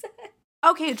reset.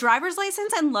 Okay, driver's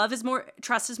license and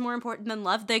trust is more important than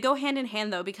love. They go hand in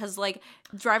hand though, because like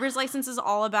driver's license is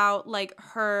all about like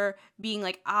her being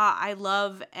like, I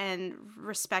love and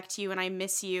respect you and I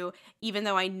miss you, even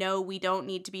though I know we don't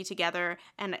need to be together.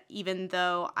 And even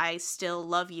though I still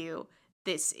love you,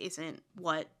 this isn't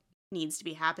what needs to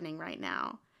be happening right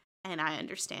now. And I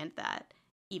understand that,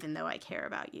 even though I care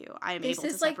about you. I am able to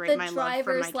separate my love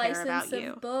from my care about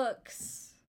you.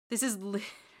 Books. This is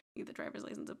the driver's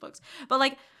license of books. But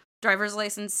like driver's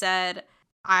license said,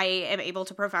 I am able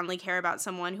to profoundly care about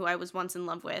someone who I was once in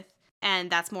love with,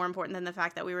 and that's more important than the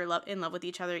fact that we were in love with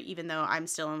each other, even though I'm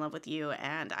still in love with you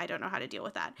and I don't know how to deal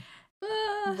with that.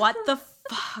 What the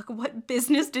fuck? What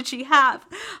business did she have?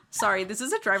 Sorry, this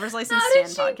is a driver's license stand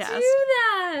podcast. How did she do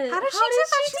that? How did she do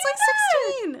that? She's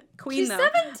like 16. Queen She's though.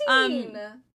 17.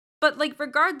 But like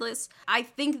regardless, I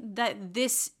think that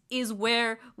this is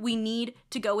where we need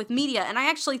to go with media. And I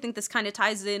actually think this kind of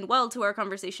ties in well to our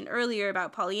conversation earlier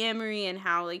about polyamory and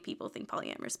how like people think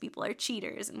polyamorous people are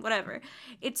cheaters and whatever.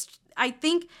 I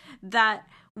think that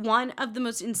one of the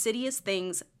most insidious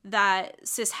things that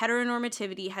cis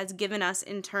heteronormativity has given us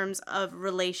in terms of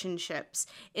relationships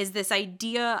is this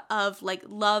idea of like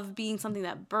love being something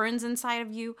that burns inside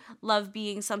of you, love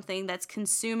being something that's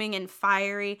consuming and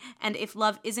fiery, and if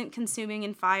love isn't consuming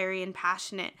and fiery and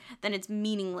passionate, then it's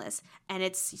meaningless and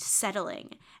it's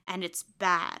settling and it's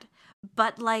bad.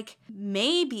 But like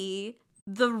maybe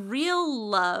the real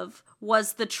love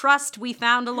was the trust we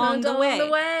found along the way.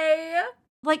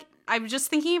 Like, I'm just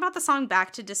thinking about the song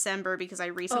Back to December because I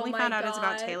recently found out it's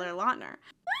about Taylor Lautner.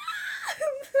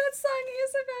 That song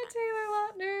is about Taylor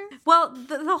Lautner.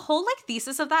 Well, the whole, like,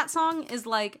 thesis of that song is,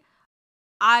 like,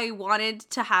 I wanted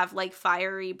to have, like,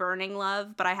 fiery, burning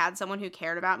love, but I had someone who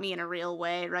cared about me in a real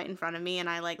way right in front of me, and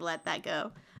I, like, let that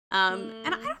go. And I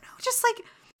don't know, just, like,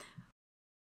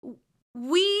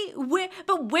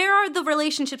 but where are the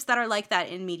relationships that are like that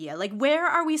in media? Like, where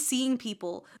are we seeing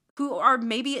people who are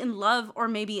maybe in love or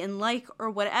maybe in like or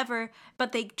whatever,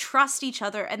 but they trust each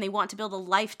other and they want to build a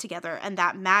life together, and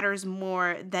that matters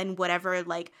more than whatever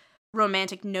like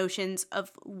romantic notions of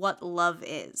what love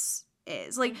is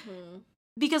like,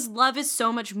 because love is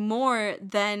so much more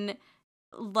than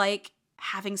like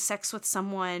having sex with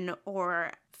someone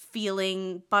or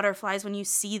feeling butterflies when you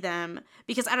see them,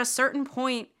 because at a certain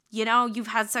point, you know, you've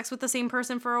had sex with the same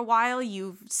person for a while,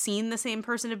 you've seen the same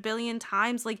person a billion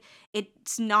times, like,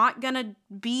 it's not gonna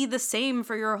be the same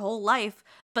for your whole life,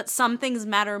 but some things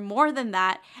matter more than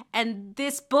that, and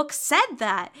this book said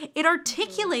that. It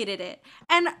articulated it,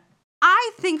 and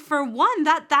I think, for one,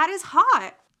 that is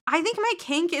hot. I think my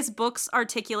kink is books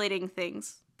articulating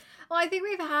things. Well, I think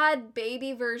we've had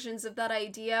baby versions of that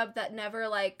idea that never,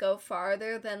 like, go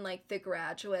farther than, like, The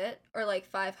Graduate or, like,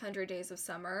 500 Days of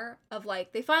Summer, of,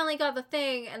 like, they finally got the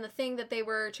thing, and the thing that they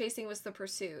were chasing was the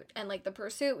pursuit. And, like, the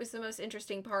pursuit was the most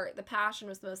interesting part. The passion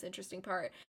was the most interesting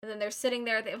part. And then they're sitting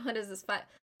there, what is this?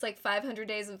 It's like 500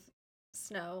 Days of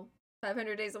Snow,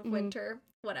 500 Days of Winter,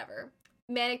 whatever.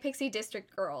 Manic Pixie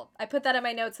District Girl. I put that in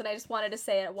my notes, and I just wanted to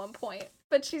say it at one point.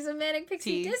 But she's a Manic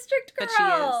Pixie District Girl! But she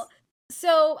is.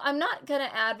 So, I'm not gonna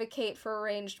advocate for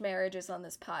arranged marriages on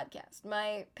this podcast.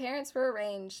 My parents were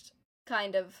arranged,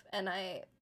 kind of, and I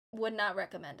would not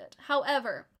recommend it.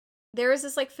 However, there is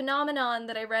this, like, phenomenon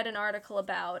that I read an article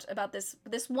about this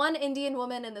one Indian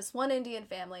woman and this one Indian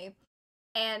family,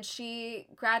 and she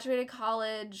graduated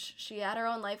college, she had her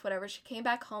own life, whatever, she came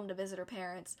back home to visit her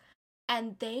parents,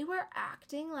 and they were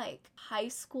acting like high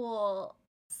school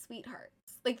sweethearts.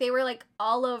 Like, they were, like,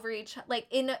 all over each other, like,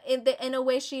 in a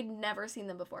way she'd never seen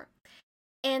them before.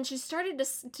 And she started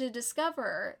to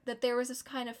discover that there was this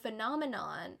kind of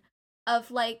phenomenon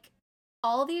of, like,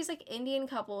 all these, like, Indian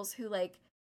couples who, like,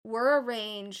 were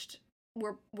arranged,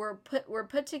 were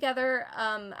put together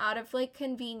out of, like,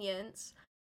 convenience,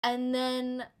 and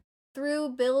then through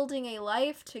building a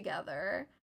life together,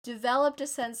 developed a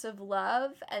sense of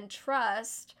love and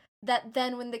trust that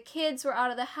then when the kids were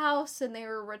out of the house and they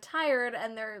were retired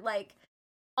and they're, like,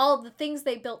 all the things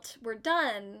they built were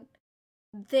done,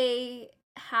 they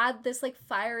had this like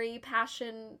fiery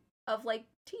passion of like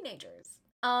teenagers.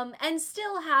 And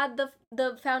still had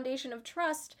the foundation of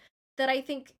trust that I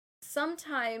think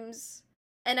sometimes,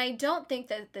 and I don't think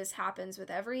that this happens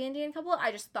with every Indian couple,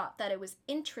 I just thought that it was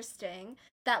interesting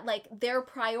that like their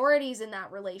priorities in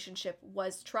that relationship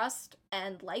was trust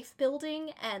and life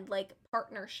building and like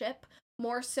partnership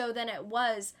more so than it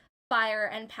was fire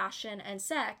and passion and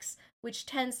sex, which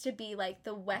tends to be like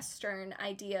the Western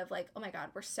idea of like, oh my God,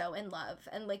 we're so in love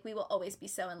and like we will always be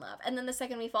so in love. And then the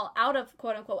second we fall out of,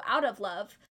 quote unquote, out of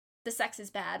love, the sex is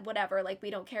bad, whatever, like we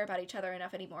don't care about each other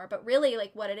enough anymore. But really,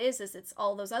 like what it is it's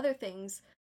all those other things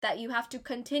that you have to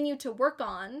continue to work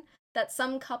on that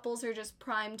some couples are just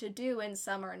primed to do and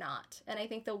some are not. And I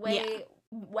think the way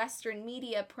Western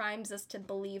media primes us to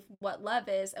believe what love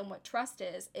is and what trust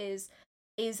is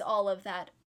all of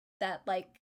that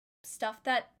like stuff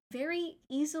that very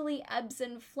easily ebbs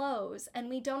and flows, and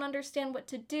we don't understand what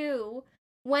to do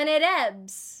when it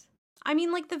ebbs. I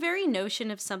mean, like, the very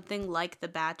notion of something like The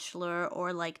Bachelor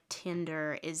or, like,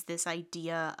 Tinder is this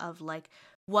idea of, like,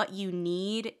 what you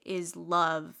need is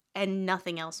love and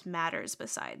nothing else matters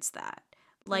besides that.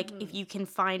 Like, if you can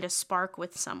find a spark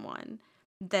with someone,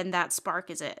 then that spark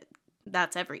is it.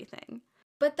 That's everything.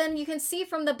 But then you can see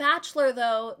from The Bachelor,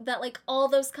 though, that, like, all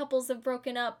those couples have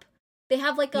broken up. They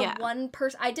have, like, a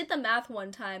 1%... I did the math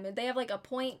one time, and they have, like, a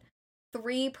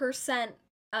 0.3%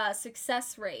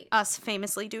 success rate. Us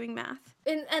famously doing math.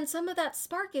 And some of that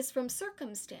spark is from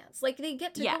circumstance. Like, they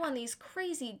get to go on these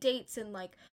crazy dates in,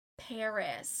 like,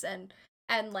 Paris and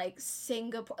like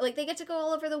Singapore. Like, they get to go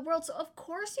all over the world, so of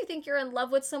course you think you're in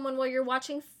love with someone while you're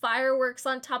watching fireworks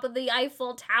on top of the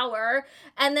Eiffel Tower,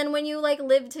 and then when you like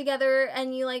live together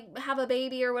and you like have a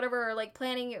baby or whatever, or like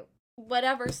planning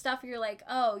whatever stuff, you're like,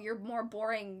 oh, you're more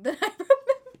boring than I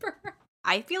remember.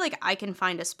 I feel like I can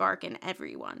find a spark in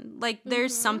everyone. Like,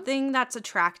 there's something that's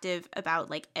attractive about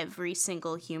like every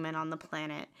single human on the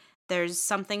planet. There's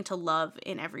something to love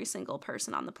in every single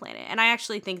person on the planet. And I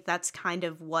actually think that's kind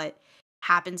of what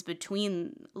happens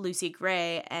between Lucy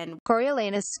Gray and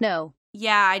Coriolanus Snow.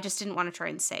 Yeah, I just didn't want to try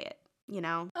and say it, you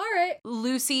know? All right.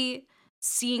 Lucy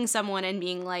seeing someone and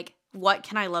being like, what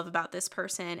can I love about this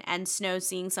person? And Snow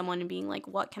seeing someone and being like,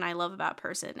 what can I love about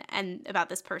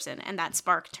this person? And that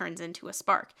spark turns into a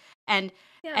spark. And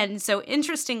so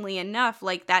interestingly enough,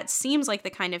 like that seems like the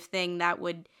kind of thing that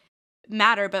would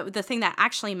matter, but the thing that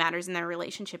actually matters in their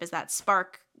relationship is that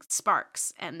spark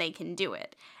sparks and they can do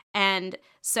it. And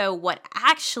so what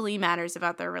actually matters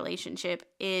about their relationship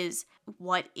is,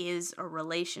 what is a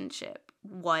relationship?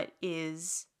 What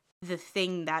is the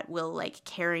thing that will like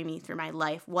carry me through my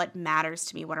life? What matters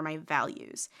to me? What are my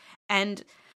values? And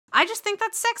I just think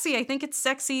that's sexy. I think it's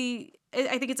sexy.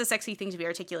 I think it's a sexy thing to be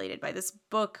articulated by this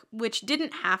book, which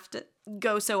didn't have to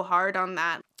go so hard on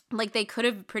that. Like, they could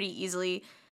have pretty easily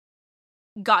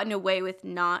gotten away with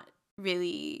not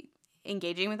really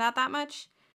engaging with that much.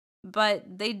 But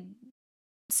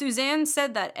Suzanne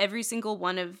said that every single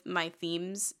one of my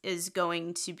themes is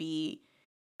going to be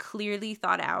clearly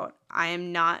thought out. I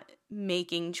am not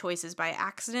making choices by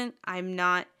accident. I'm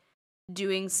not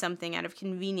doing something out of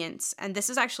convenience. And this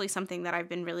is actually something that I've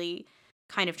been really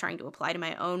kind of trying to apply to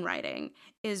my own writing,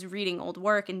 is reading old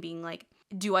work and being like,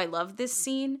 do I love this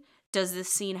scene? Does this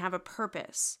scene have a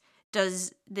purpose?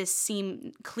 Does this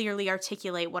scene clearly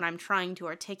articulate what I'm trying to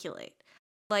articulate?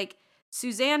 Like,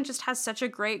 Suzanne just has such a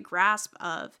great grasp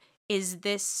of, is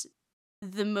this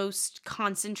the most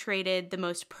concentrated, the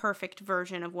most perfect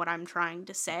version of what I'm trying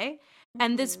to say?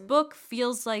 And this book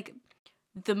feels like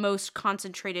the most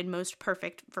concentrated, most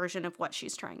perfect version of what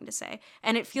she's trying to say.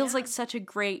 And it feels like such a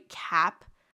great cap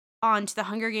onto the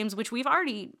Hunger Games, which we've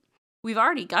already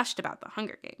gushed about the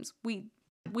Hunger Games.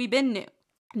 We've been new.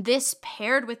 This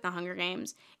paired with the Hunger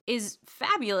Games is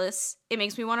fabulous. It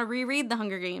makes me want to reread the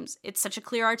Hunger Games. It's such a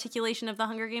clear articulation of the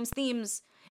Hunger Games themes.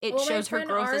 It shows her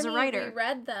growth as a writer. We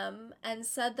read them and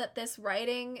said that this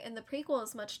writing in the prequel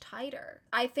is much tighter.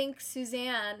 I think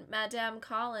Suzanne, Madame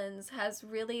Collins, has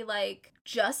really like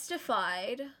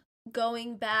justified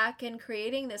going back and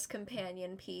creating this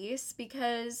companion piece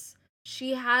because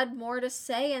she had more to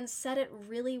say and said it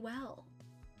really well.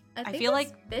 I feel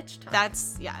like bitch time.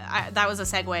 That's that was a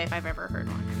segue if I've ever heard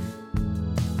one.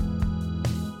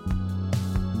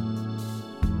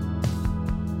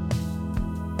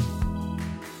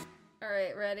 All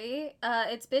right, ready?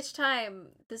 It's bitch time.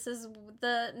 This is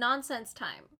the nonsense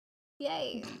time.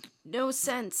 Yay. No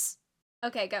sense.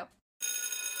 Okay, go.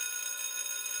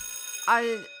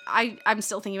 I'm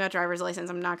still thinking about driver's license.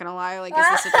 I'm not gonna lie. Like, is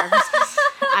this a driver's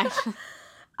license?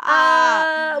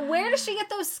 Where does she get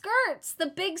those skirts? The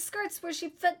big skirts where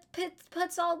she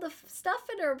puts all the stuff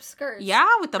in her skirts. Yeah,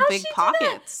 with the How'd big she do that?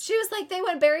 pockets. She was like, they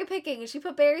went berry picking and she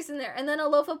put berries in there and then a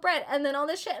loaf of bread and then all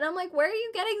this shit. And I'm like, where are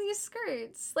you getting these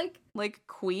skirts? Like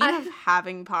queen of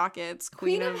having pockets.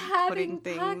 Queen of putting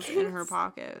pockets. things in her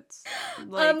pockets.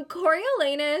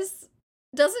 Coriolanus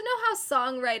doesn't know how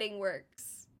songwriting works.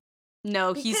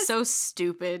 No, he's so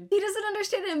stupid. He doesn't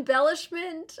understand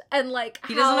embellishment and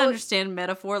he doesn't understand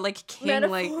metaphor. Like King,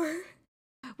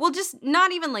 well, just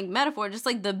not even like metaphor, just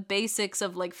like the basics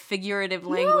of like figurative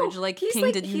language.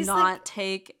 King did not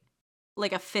take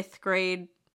like a 5th grade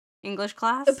English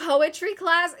class, a poetry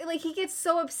class. Like he gets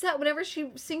so upset whenever she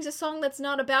sings a song that's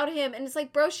not about him, and it's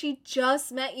like, bro, she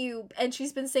just met you and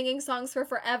she's been singing songs for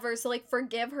forever. So like,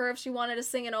 forgive her if she wanted to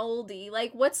sing an oldie.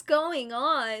 Like, what's going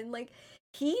on? Like.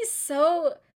 He's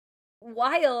so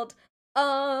wild.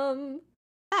 That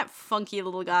funky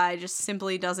little guy just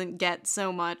simply doesn't get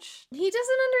so much. He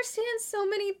doesn't understand so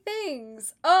many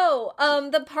things. Oh,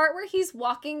 the part where he's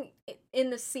walking in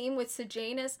the scene with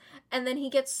Sejanus and then he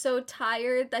gets so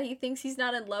tired that he thinks he's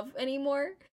not in love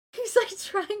anymore. He's like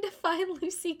trying to find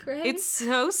Lucy Gray. It's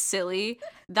so silly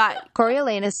that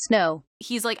Coriolanus Snow.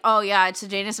 He's like, oh yeah,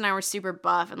 Sejanus and I were super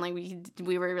buff, and like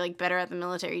we were like better at the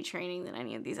military training than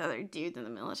any of these other dudes in the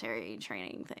military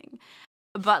training thing.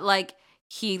 But like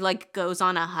he like goes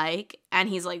on a hike, and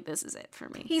he's like, this is it for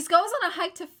me. He goes on a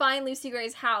hike to find Lucy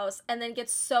Gray's house, and then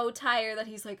gets so tired that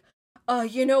he's like,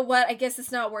 you know what? I guess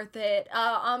it's not worth it.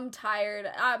 I'm tired.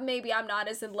 Maybe I'm not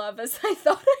as in love as I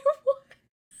thought I was.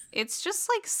 It's just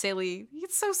like silly.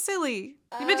 It's so silly.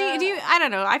 But do you? I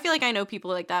don't know. I feel like I know people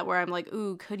like that where I'm like,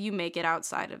 ooh, could you make it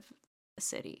outside of the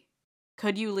city?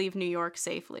 Could you leave New York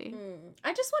safely?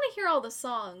 I just want to hear all the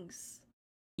songs.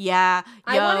 Yeah,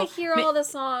 I want to hear all the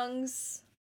songs.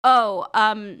 Oh,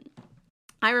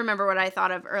 I remember what I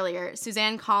thought of earlier.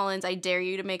 Suzanne Collins, I dare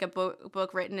you to make a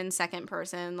book written in second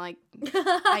person. Like,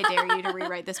 I dare you to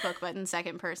rewrite this book, but in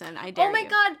second person. I dare you. Oh my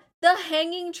god, the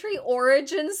Hanging Tree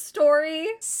origin story.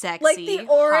 Sexy, like the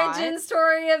origin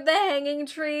story of the Hanging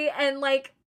Tree, and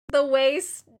like the way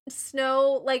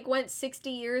Snow like went 60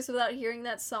 years without hearing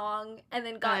that song, and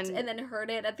then and then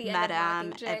heard it at the end of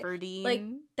Mockingjay. Everdeen. Like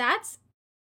that's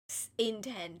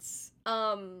intense.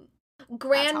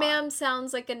 Grandmam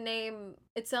sounds like a name.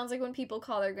 It sounds like when people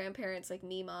call their grandparents like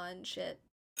Mima and shit.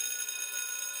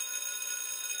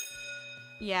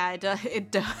 Yeah,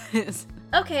 it does.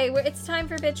 Okay, it's time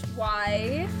for Bitch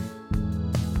Why.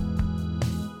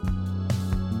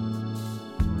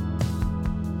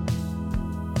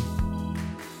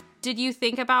 Did you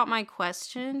think about my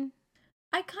question?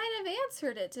 I kind of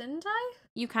answered it, didn't I?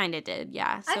 You kind of did,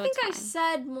 yeah. So I think I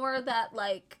said more that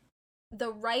like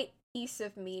the right piece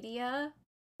of media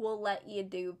will let you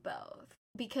do both.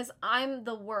 Because I'm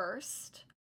the worst.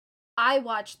 I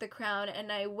watch The Crown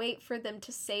and I wait for them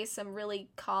to say some really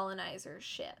colonizer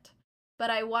shit. But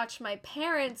I watch my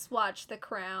parents watch The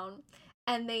Crown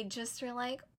and they just are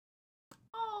like,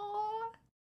 oh,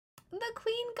 the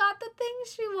queen got the thing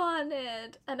she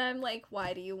wanted. And I'm like,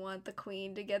 why do you want the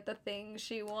queen to get the thing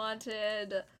she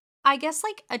wanted? I guess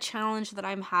like a challenge that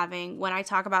I'm having when I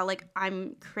talk about like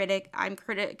I'm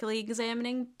critically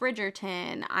examining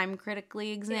Bridgerton, I'm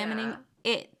critically examining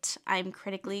It, I'm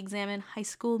critically examining High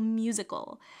School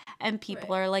Musical, and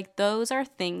people are like, those are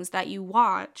things that you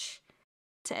watch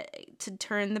to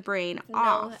turn the brain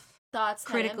off. Thoughts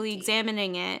critically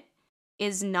examining it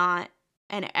is not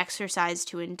an exercise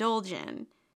to indulge in.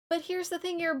 But here's the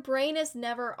thing, your brain is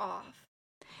never off.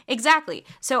 Exactly.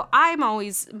 So I'm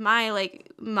always,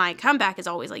 my comeback is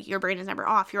always like, your brain is never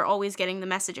off. You're always getting the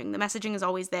messaging. The messaging is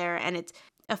always there, and it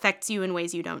affects you in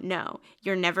ways you don't know.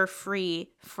 You're never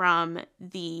free from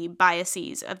the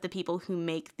biases of the people who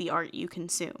make the art you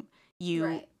consume.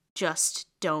 You just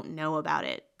don't know about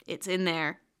it. It's in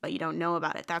there, but you don't know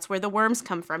about it. That's where the worms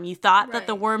come from. You thought that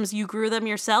the worms, you grew them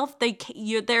yourself.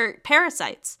 They're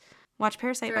parasites. Watch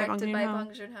Parasite by Bong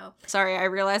Joon-ho. Sorry, I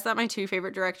realized that my two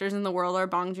favorite directors in the world are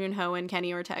Bong Joon-ho and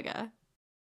Kenny Ortega.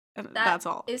 That's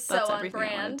all. Is That's so everything on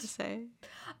brand. I wanted to say.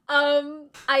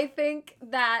 I think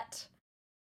that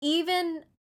even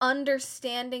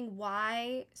understanding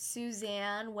why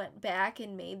Suzanne went back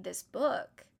and made this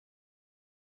book,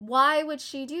 why would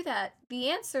she do that? The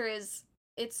answer is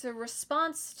it's a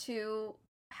response to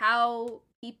how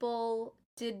people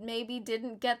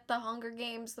didn't get the Hunger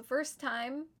Games the first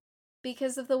time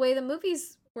because of the way the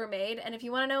movies were made. And if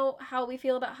you want to know how we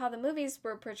feel about how the movies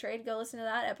were portrayed, go listen to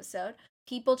that episode.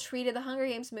 People treated the Hunger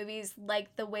Games movies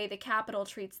like the way the Capitol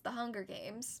treats the Hunger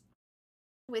Games.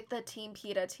 With the Team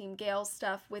Peeta, Team Gale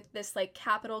stuff, with this like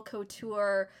Capitol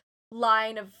couture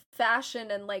line of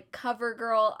fashion and like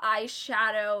CoverGirl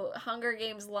eyeshadow Hunger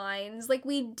Games lines. Like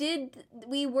we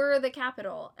were the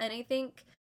capital. And I think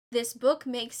this book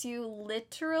makes you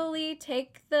literally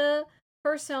take the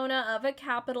persona of a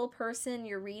capital person.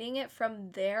 You're reading it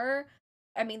from there.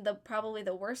 I mean, probably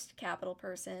the worst capital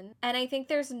person. And I think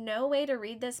there's no way to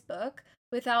read this book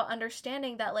without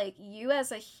understanding that, like, you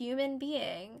as a human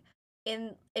being,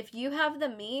 if you have the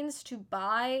means to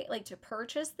to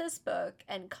purchase this book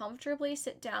and comfortably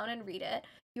sit down and read it,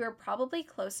 you are probably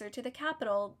closer to the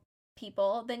capital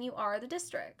people than you are the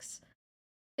districts.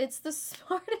 It's the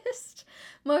smartest,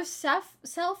 most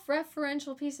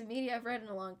self-referential piece of media I've read in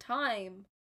a long time.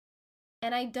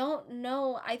 And I don't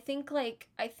know, I think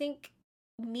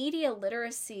media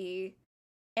literacy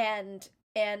and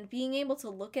being able to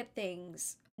look at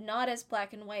things not as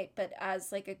black and white, but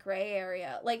as like a gray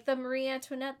area, like the Marie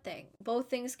Antoinette thing. Both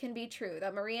things can be true.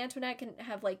 That Marie Antoinette can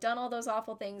have like done all those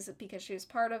awful things because she was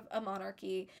part of a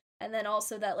monarchy, and then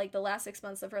also that like the last 6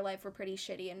 months of her life were pretty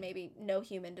shitty, and maybe no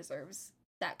human deserves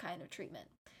that kind of treatment.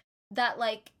 That,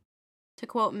 like, to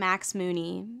quote Max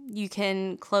Mooney, you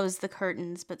can close the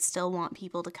curtains but still want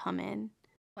people to come in.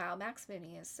 Wow, Max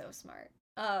Mooney is so smart.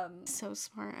 So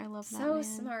smart. I love that. So man.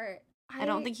 Smart. I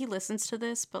don't think he listens to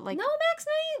this, but like, no, Max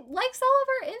Mooney likes all of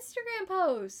our Instagram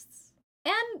posts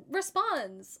and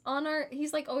responds on our.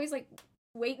 He's like always like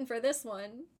waiting for this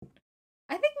one.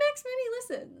 I think Max Mooney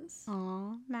listens.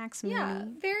 Aw, Max Mooney. Yeah,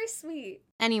 very sweet.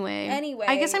 Anyway,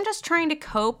 I guess I'm just trying to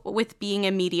cope with being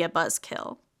a media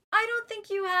buzzkill. I don't think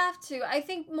you have to. I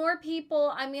think more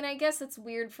people. I mean, I guess it's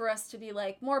weird for us to be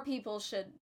like more people should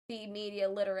be media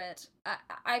literate.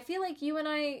 I feel like you and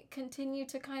I continue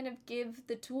to kind of give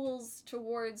the tools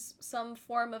towards some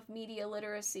form of media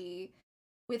literacy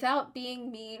without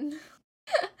being mean.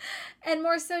 And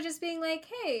more so just being like,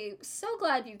 hey, so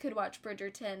glad you could watch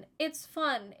Bridgerton. It's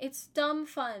fun. It's dumb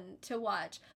fun to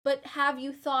watch. But have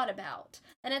you thought about?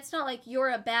 And it's not like you're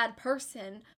a bad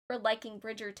person for liking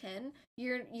Bridgerton.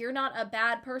 You're not a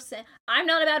bad person. I'm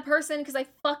not a bad person because I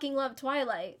fucking love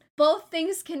Twilight. Both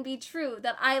things can be true,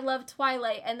 that I love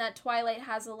Twilight and that Twilight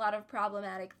has a lot of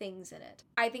problematic things in it.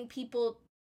 I think people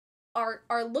are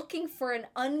looking for an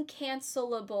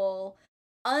uncancelable,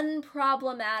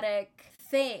 unproblematic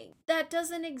thing that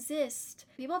doesn't exist.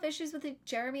 People have issues with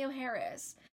Jeremy O.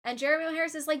 Harris, and Jeremy O.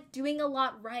 Harris is like doing a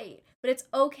lot right, but it's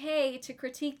okay to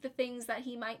critique the things that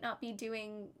he might not be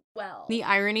doing well. The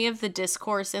irony of the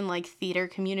discourse in like theater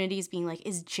communities being like,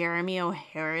 is Jeremy O.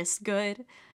 Harris good?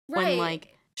 Right. When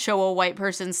like show a white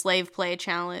person slave play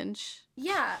challenge.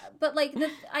 Yeah, but like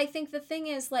I think the thing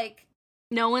is like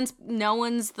no one's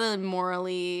the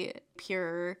morally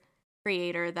pure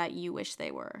creator that you wish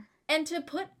they were. And to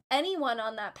put anyone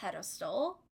on that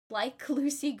pedestal, like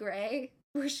Lucy Gray,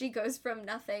 where she goes from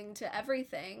nothing to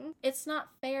everything, it's not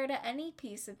fair to any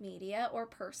piece of media or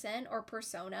person or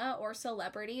persona or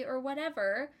celebrity or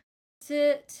whatever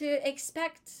to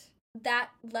expect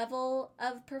that level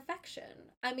of perfection.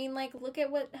 I mean, like, look at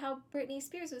how Britney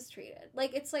Spears was treated.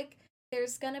 Like, it's like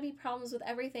there's gonna be problems with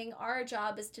everything. Our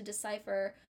job is to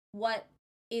decipher what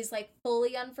is like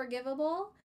fully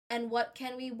unforgivable and what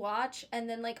can we watch and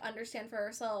then like understand for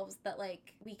ourselves that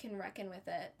like we can reckon with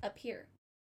it up here.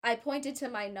 I pointed to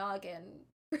my noggin.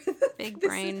 Big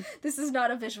brain. This is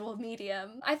not a visual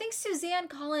medium. I think Suzanne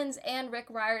Collins and Rick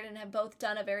Riordan have both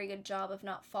done a very good job of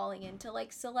not falling into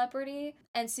like celebrity.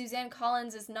 And Suzanne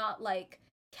Collins is not like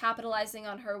capitalizing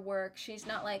on her work. She's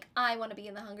not like, I want to be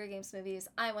in the Hunger Games movies.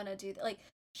 I want to do like.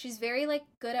 She's very, like,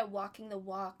 good at walking the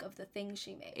walk of the things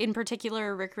she made. In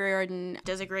particular, Rick Riordan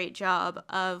does a great job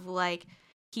of, like,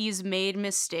 he's made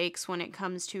mistakes when it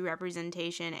comes to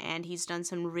representation, and he's done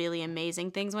some really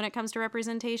amazing things when it comes to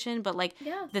representation, but, like,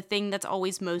 the thing that's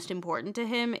always most important to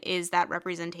him is that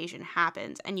representation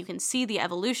happens, and you can see the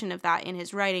evolution of that in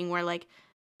his writing, where, like,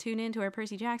 tune into our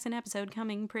Percy Jackson episode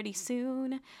coming pretty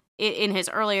soon. In his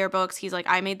earlier books, he's like,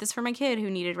 I made this for my kid who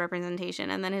needed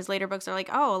representation. And then his later books are like,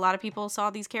 oh, a lot of people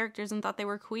saw these characters and thought they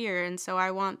were queer, and so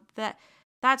I want that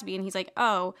to be. And he's like,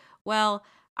 oh, well,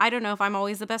 I don't know if I'm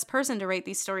always the best person to write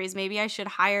these stories. Maybe I should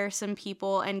hire some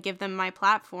people and give them my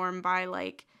platform by,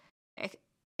 like,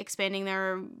 expanding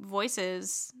their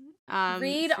voices.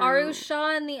 Read Aru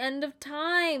Shah in The End of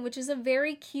Time, which is a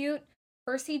very cute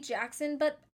Percy Jackson,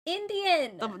 but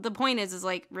Indian. The point is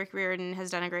like Rick Riordan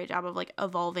has done a great job of like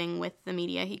evolving with the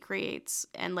media he creates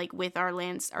and like with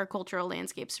our cultural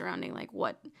landscape surrounding like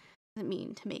what does it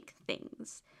mean to make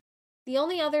things. The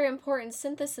only other important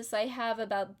synthesis I have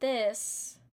about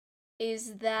this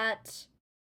is that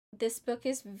this book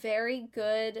is very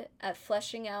good at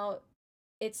fleshing out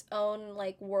its own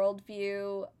like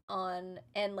worldview on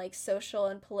and like social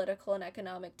and political and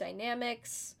economic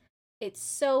dynamics. It's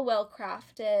so well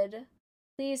crafted.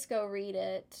 Please go read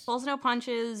it. Pulls no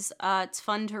punches. It's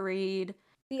fun to read.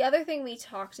 The other thing we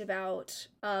talked about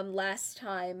last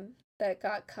time that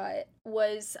got cut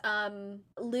was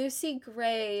Lucy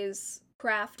Gray's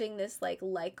crafting this like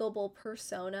likable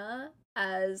persona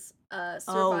as a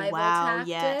survival tactic.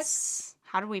 Yes.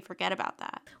 How did we forget about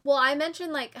that? Well, I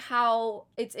mentioned like how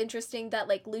it's interesting that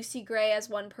like Lucy Gray as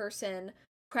one person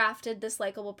crafted this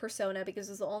likable persona because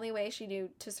it was the only way she knew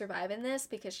to survive in this,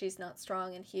 because she's not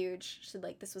strong and huge. She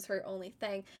like this was her only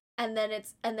thing. And then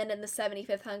in the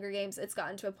 75th Hunger Games, it's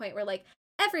gotten to a point where like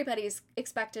everybody's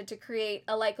expected to create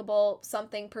a likable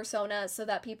something persona so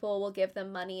that people will give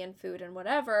them money and food and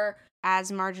whatever.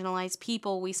 As marginalized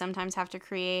people, we sometimes have to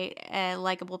create a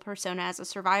likable persona as a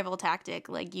survival tactic.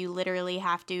 Like, you literally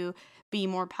have to be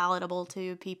more palatable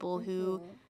to people who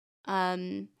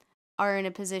are in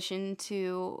a position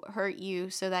to hurt you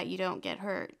so that you don't get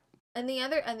hurt. And the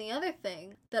other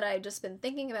thing that I've just been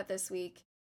thinking about this week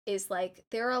is like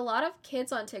there are a lot of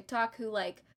kids on TikTok who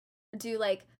like do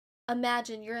like,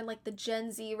 imagine you're in like the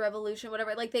Gen Z revolution,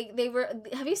 whatever. Like they were,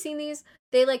 have you seen these?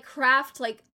 They like craft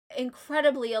like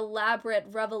incredibly elaborate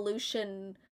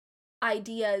revolution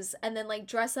ideas and then like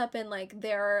dress up in like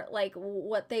their like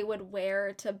what they would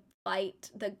wear to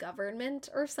fight the government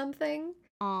or something.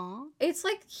 Aww. It's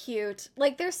like cute.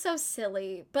 Like they're so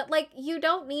silly, but like you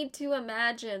don't need to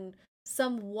imagine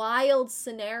some wild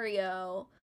scenario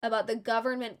about the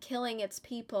government killing its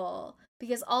people,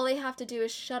 because all they have to do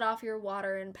is shut off your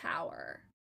water and power.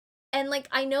 And, like,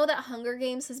 I know that Hunger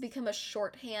Games has become a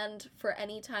shorthand for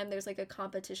any time there's, like, a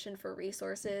competition for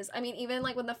resources. I mean, even,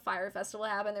 like, when the Fire Festival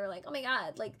happened, they were like, oh my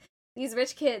god, like, these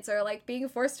rich kids are, like, being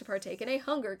forced to partake in a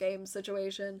Hunger Games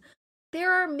situation.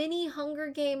 There are mini Hunger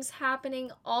Games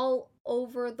happening all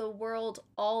over the world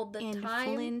all the time.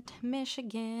 In Flint,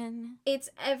 Michigan. It's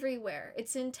everywhere.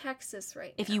 It's in Texas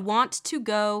right now. If you want to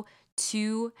go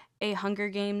to a Hunger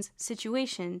Games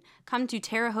situation, come to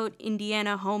Terre Haute,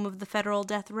 Indiana, home of the federal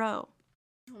death row.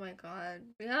 Oh my god.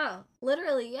 Yeah.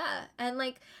 Literally, yeah. And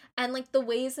the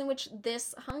ways in which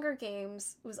this Hunger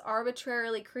Games was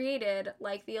arbitrarily created,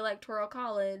 like the Electoral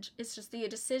College, it's just the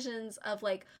decisions of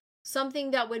like something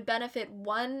that would benefit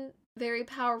one very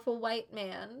powerful white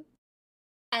man,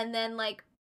 and then like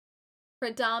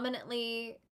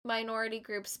predominantly minority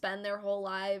groups spend their whole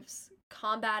lives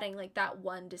combating like that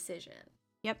one decision.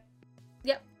 Yep.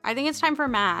 I think it's time for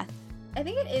math. I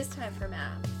think it is time for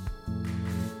math.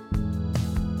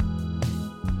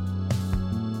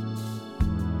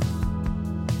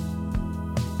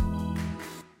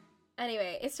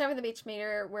 Anyway, it's time for the Beach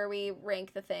Meter, where we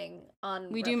rank the thing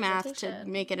on We do math to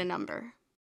make it a number.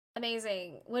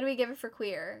 Amazing. What do we give it for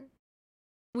queer?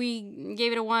 We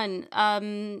gave it a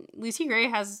 1. Lucy Gray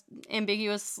has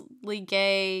ambiguously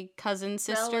gay cousin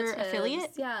sister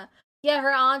affiliate. Yeah,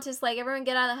 her aunt is like, everyone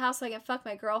get out of the house so I can fuck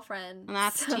my girlfriend. And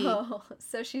that's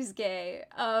so she's gay.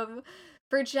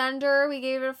 For gender, we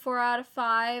gave it a 4 out of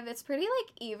 5. It's pretty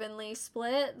like evenly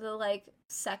split. The like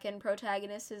second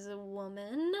protagonist is a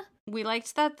woman. We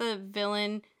liked that the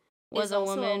villain was a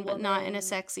woman, but not in a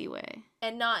sexy way.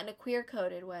 And not in a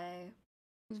queer-coded way.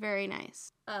 It was very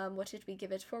nice. What did we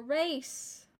give it for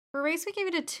race? For race, we gave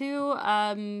it a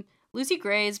 2. Lucy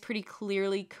Gray is pretty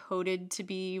clearly coded to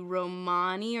be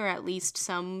Romani, or at least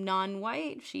some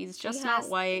non-white. She's just not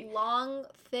white. Long,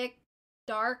 thick,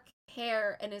 dark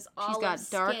hair and is olive skinned. She's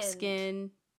got dark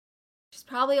skin. She's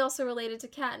probably also related to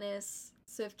Katniss.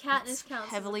 So if Katniss counts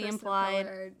heavily as a person implied. of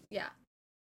color, yeah.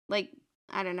 Like,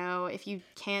 I don't know, if you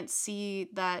can't see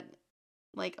that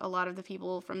like a lot of the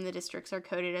people from the districts are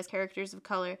coded as characters of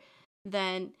color,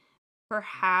 then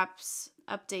perhaps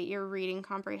update your reading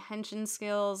comprehension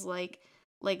skills, like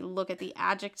look at the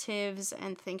adjectives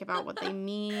and think about what they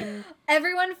mean.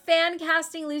 Everyone fan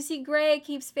casting Lucy Gray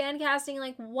keeps fan casting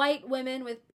like white women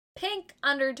with pink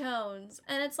undertones,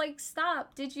 and it's like,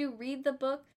 stop. Did you read the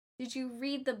book?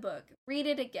 Read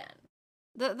it again.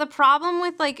 The problem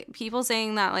with like people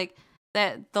saying that like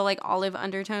that the like olive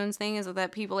undertones thing is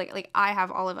that people like I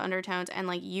have olive undertones and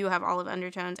like you have olive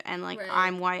undertones and like right.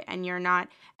 I'm white and you're not,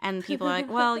 and people are like,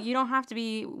 well, you don't have to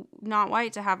be not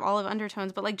white to have olive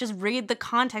undertones, but like just read the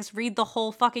context, read the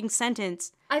whole fucking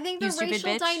sentence. I think the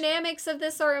racial dynamics of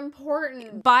this are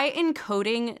important. By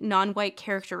encoding non-white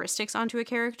characteristics onto a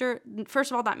character,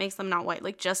 first of all, that makes them not white.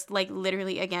 Like, just, like,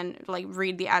 literally, again, like,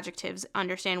 read the adjectives,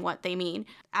 understand what they mean.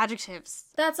 Adjectives.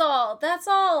 That's all.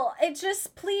 It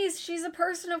just, please, she's a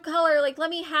person of color. Like, let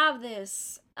me have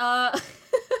this.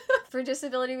 For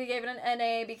disability, we gave it an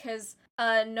NA because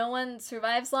No one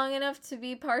survives long enough to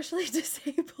be partially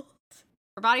disabled.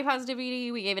 For body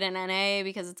positivity, we gave it an NA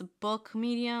because it's a book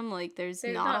medium. Like, there's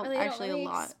not actually a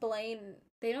lot.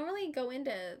 They don't really go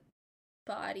into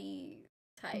body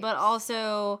types. But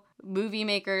also, movie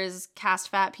makers cast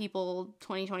fat people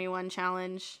 2021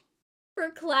 challenge. For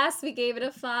class, we gave it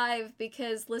a 5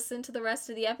 because listen to the rest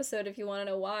of the episode if you want to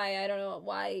know why. I don't know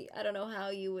why. I don't know how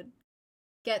you would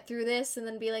get through this and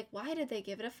then be like, why did they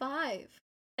give it a 5?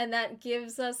 And that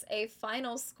gives us a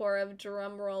final score of,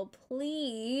 drumroll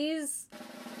please,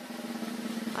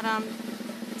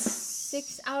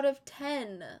 6 out of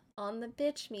 10 on the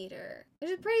bitch meter,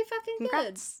 which is pretty fucking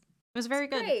Congrats. Good. It was very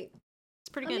good. Great. It's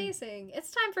pretty good. Amazing.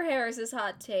 It's time for Harris's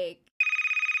hot take.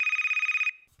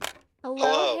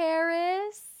 Hello.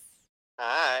 Harris.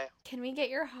 Hi. Can we get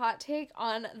your hot take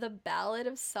on The Ballad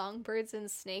of Songbirds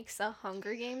and Snakes, a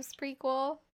Hunger Games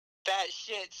prequel? That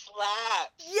shit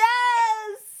slaps.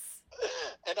 Yes!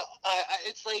 And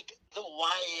it's like the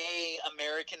YA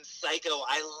American Psycho.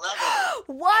 I love it.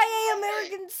 YA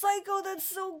American Psycho, that's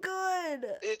so good.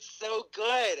 It's so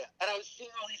good. And I was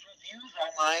seeing all these reviews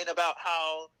online about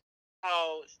how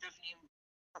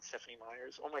Stephanie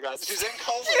Myers. Oh my God, Suzanne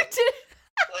Coleman.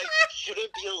 Like,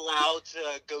 shouldn't be allowed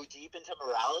to go deep into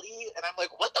morality, and I'm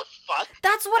like, what the fuck?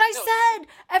 That's what I said.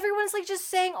 Everyone's like just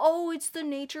saying, "Oh, it's the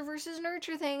nature versus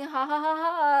nurture thing." Ha ha ha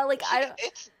ha. Like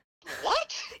It's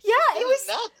what? Yeah, it was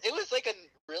nuts. It was like a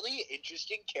really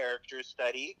interesting character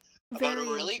study about a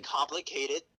really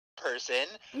complicated person,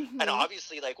 and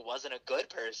obviously like wasn't a good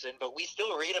person, but we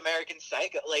still read American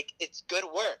Psycho. Like, it's good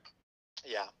work.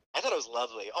 Yeah, I thought it was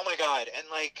lovely. Oh my God, and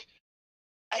like,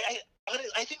 I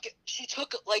think she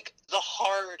took like the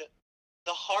hard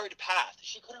path.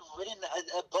 She could have written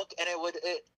a book, and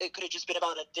it could have just been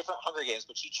about a different Hunger Games,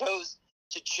 but she chose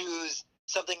to choose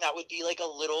something that would be like a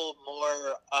little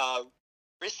more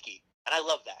risky, and I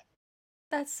love that.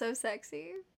 That's so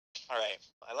sexy. All right,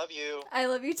 I love you. I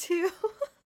love you too.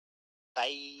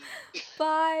 Bye.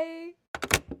 Bye.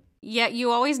 Yeah, you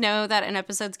always know that an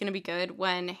episode's going to be good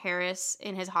when Harris,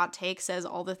 in his hot take, says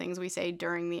all the things we say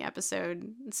during the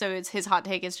episode. So his hot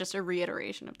take is just a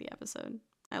reiteration of the episode.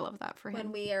 I love that for him.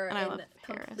 When we are in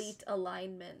complete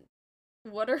alignment.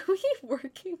 What are we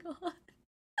working on?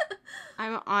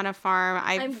 I'm on a farm.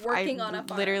 I'm working on a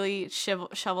farm. Literally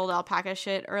shoveled alpaca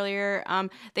shit earlier.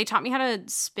 They taught me how to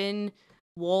spin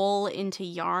wool into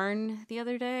yarn the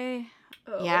other day.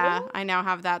 Oh. Yeah, I now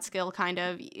have that skill, kind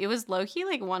of. It was low-key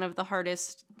like one of the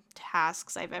hardest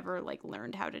tasks I've ever like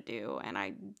learned how to do, and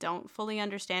I don't fully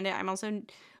understand it. I'm also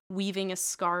weaving a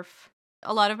scarf.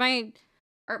 A lot of my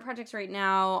art projects right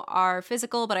now are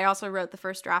physical, but I also wrote the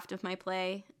first draft of my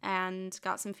play and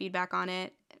got some feedback on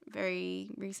it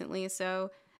very recently. So,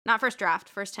 not first draft,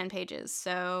 first 10 pages.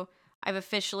 So, I've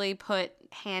officially put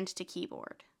hand to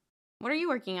keyboard. What are you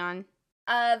working on?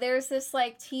 There's this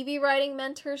like TV writing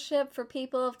mentorship for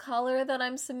people of color that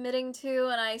I'm submitting to,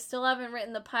 and I still haven't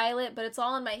written the pilot, but it's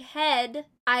all in my head.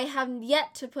 I have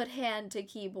yet to put hand to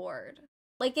keyboard.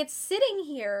 Like, it's sitting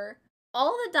here.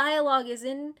 All the dialogue is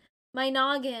in my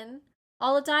noggin.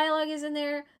 All the dialogue is in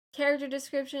there. Character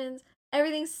descriptions.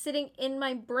 Everything's sitting in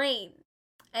my brain.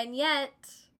 And yet,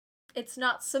 it's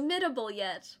not submittable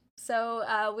yet.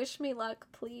 So, wish me luck,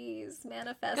 please.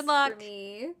 Manifest Good luck. For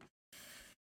me.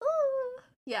 Ooh.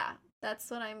 Yeah, that's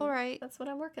what I'm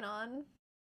working on.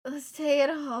 Let's stay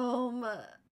at home.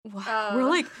 We're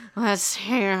like, let's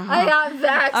stay at home. I got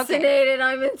vaccinated.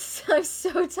 Okay. I'm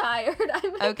so tired.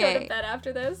 I'm gonna go to bed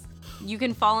after this. You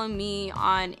can follow me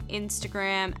on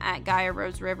Instagram at Gaia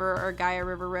Rose River or Gaia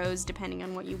River Rose, depending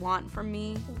on what you want from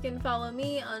me. You can follow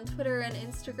me on Twitter and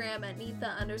Instagram at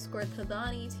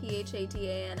Neetha_Thadani,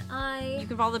 THADANI. You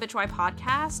can follow the Bitch Why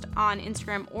Podcast on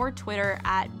Instagram or Twitter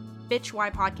at Bitch Why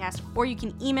Podcast, or you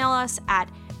can email us at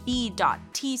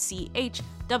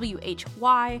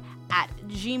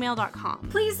b.tchwhy@gmail.com.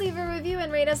 Please leave a review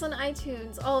and rate us on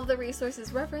iTunes. All of the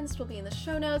resources referenced will be in the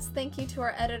show notes. Thank you to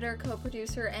our editor,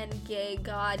 co-producer, and gay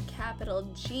god, capital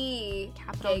G,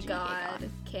 gay god,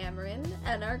 Cameron,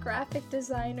 and our graphic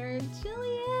designer,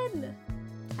 Jillian.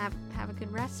 Have a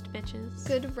good rest, bitches.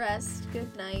 Good rest,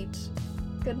 good night,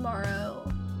 good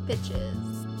morrow,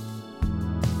 bitches.